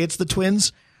say it's the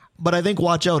Twins. But I think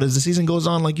watch out as the season goes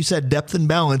on, like you said, depth and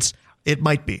balance, it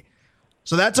might be.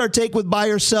 So that's our take with buy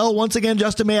or sell. Once again,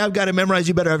 Justin May, I've got it memorized.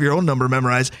 You better have your own number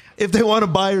memorized. If they want to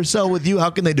buy or sell with you, how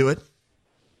can they do it?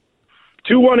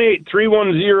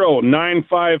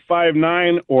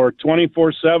 218-310-9559 or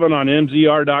 24/7 on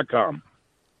mzr.com.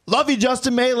 Love you,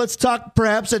 Justin May. Let's talk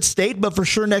perhaps at State, but for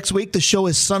sure next week. The show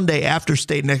is Sunday after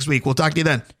State next week. We'll talk to you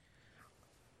then.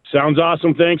 Sounds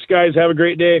awesome. Thanks, guys. Have a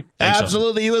great day. Thanks,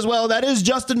 absolutely. You as well. That is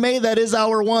Justin May. That is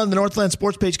hour one. The Northland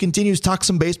Sports Page continues. Talk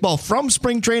some baseball from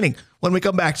spring training when we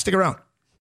come back. Stick around.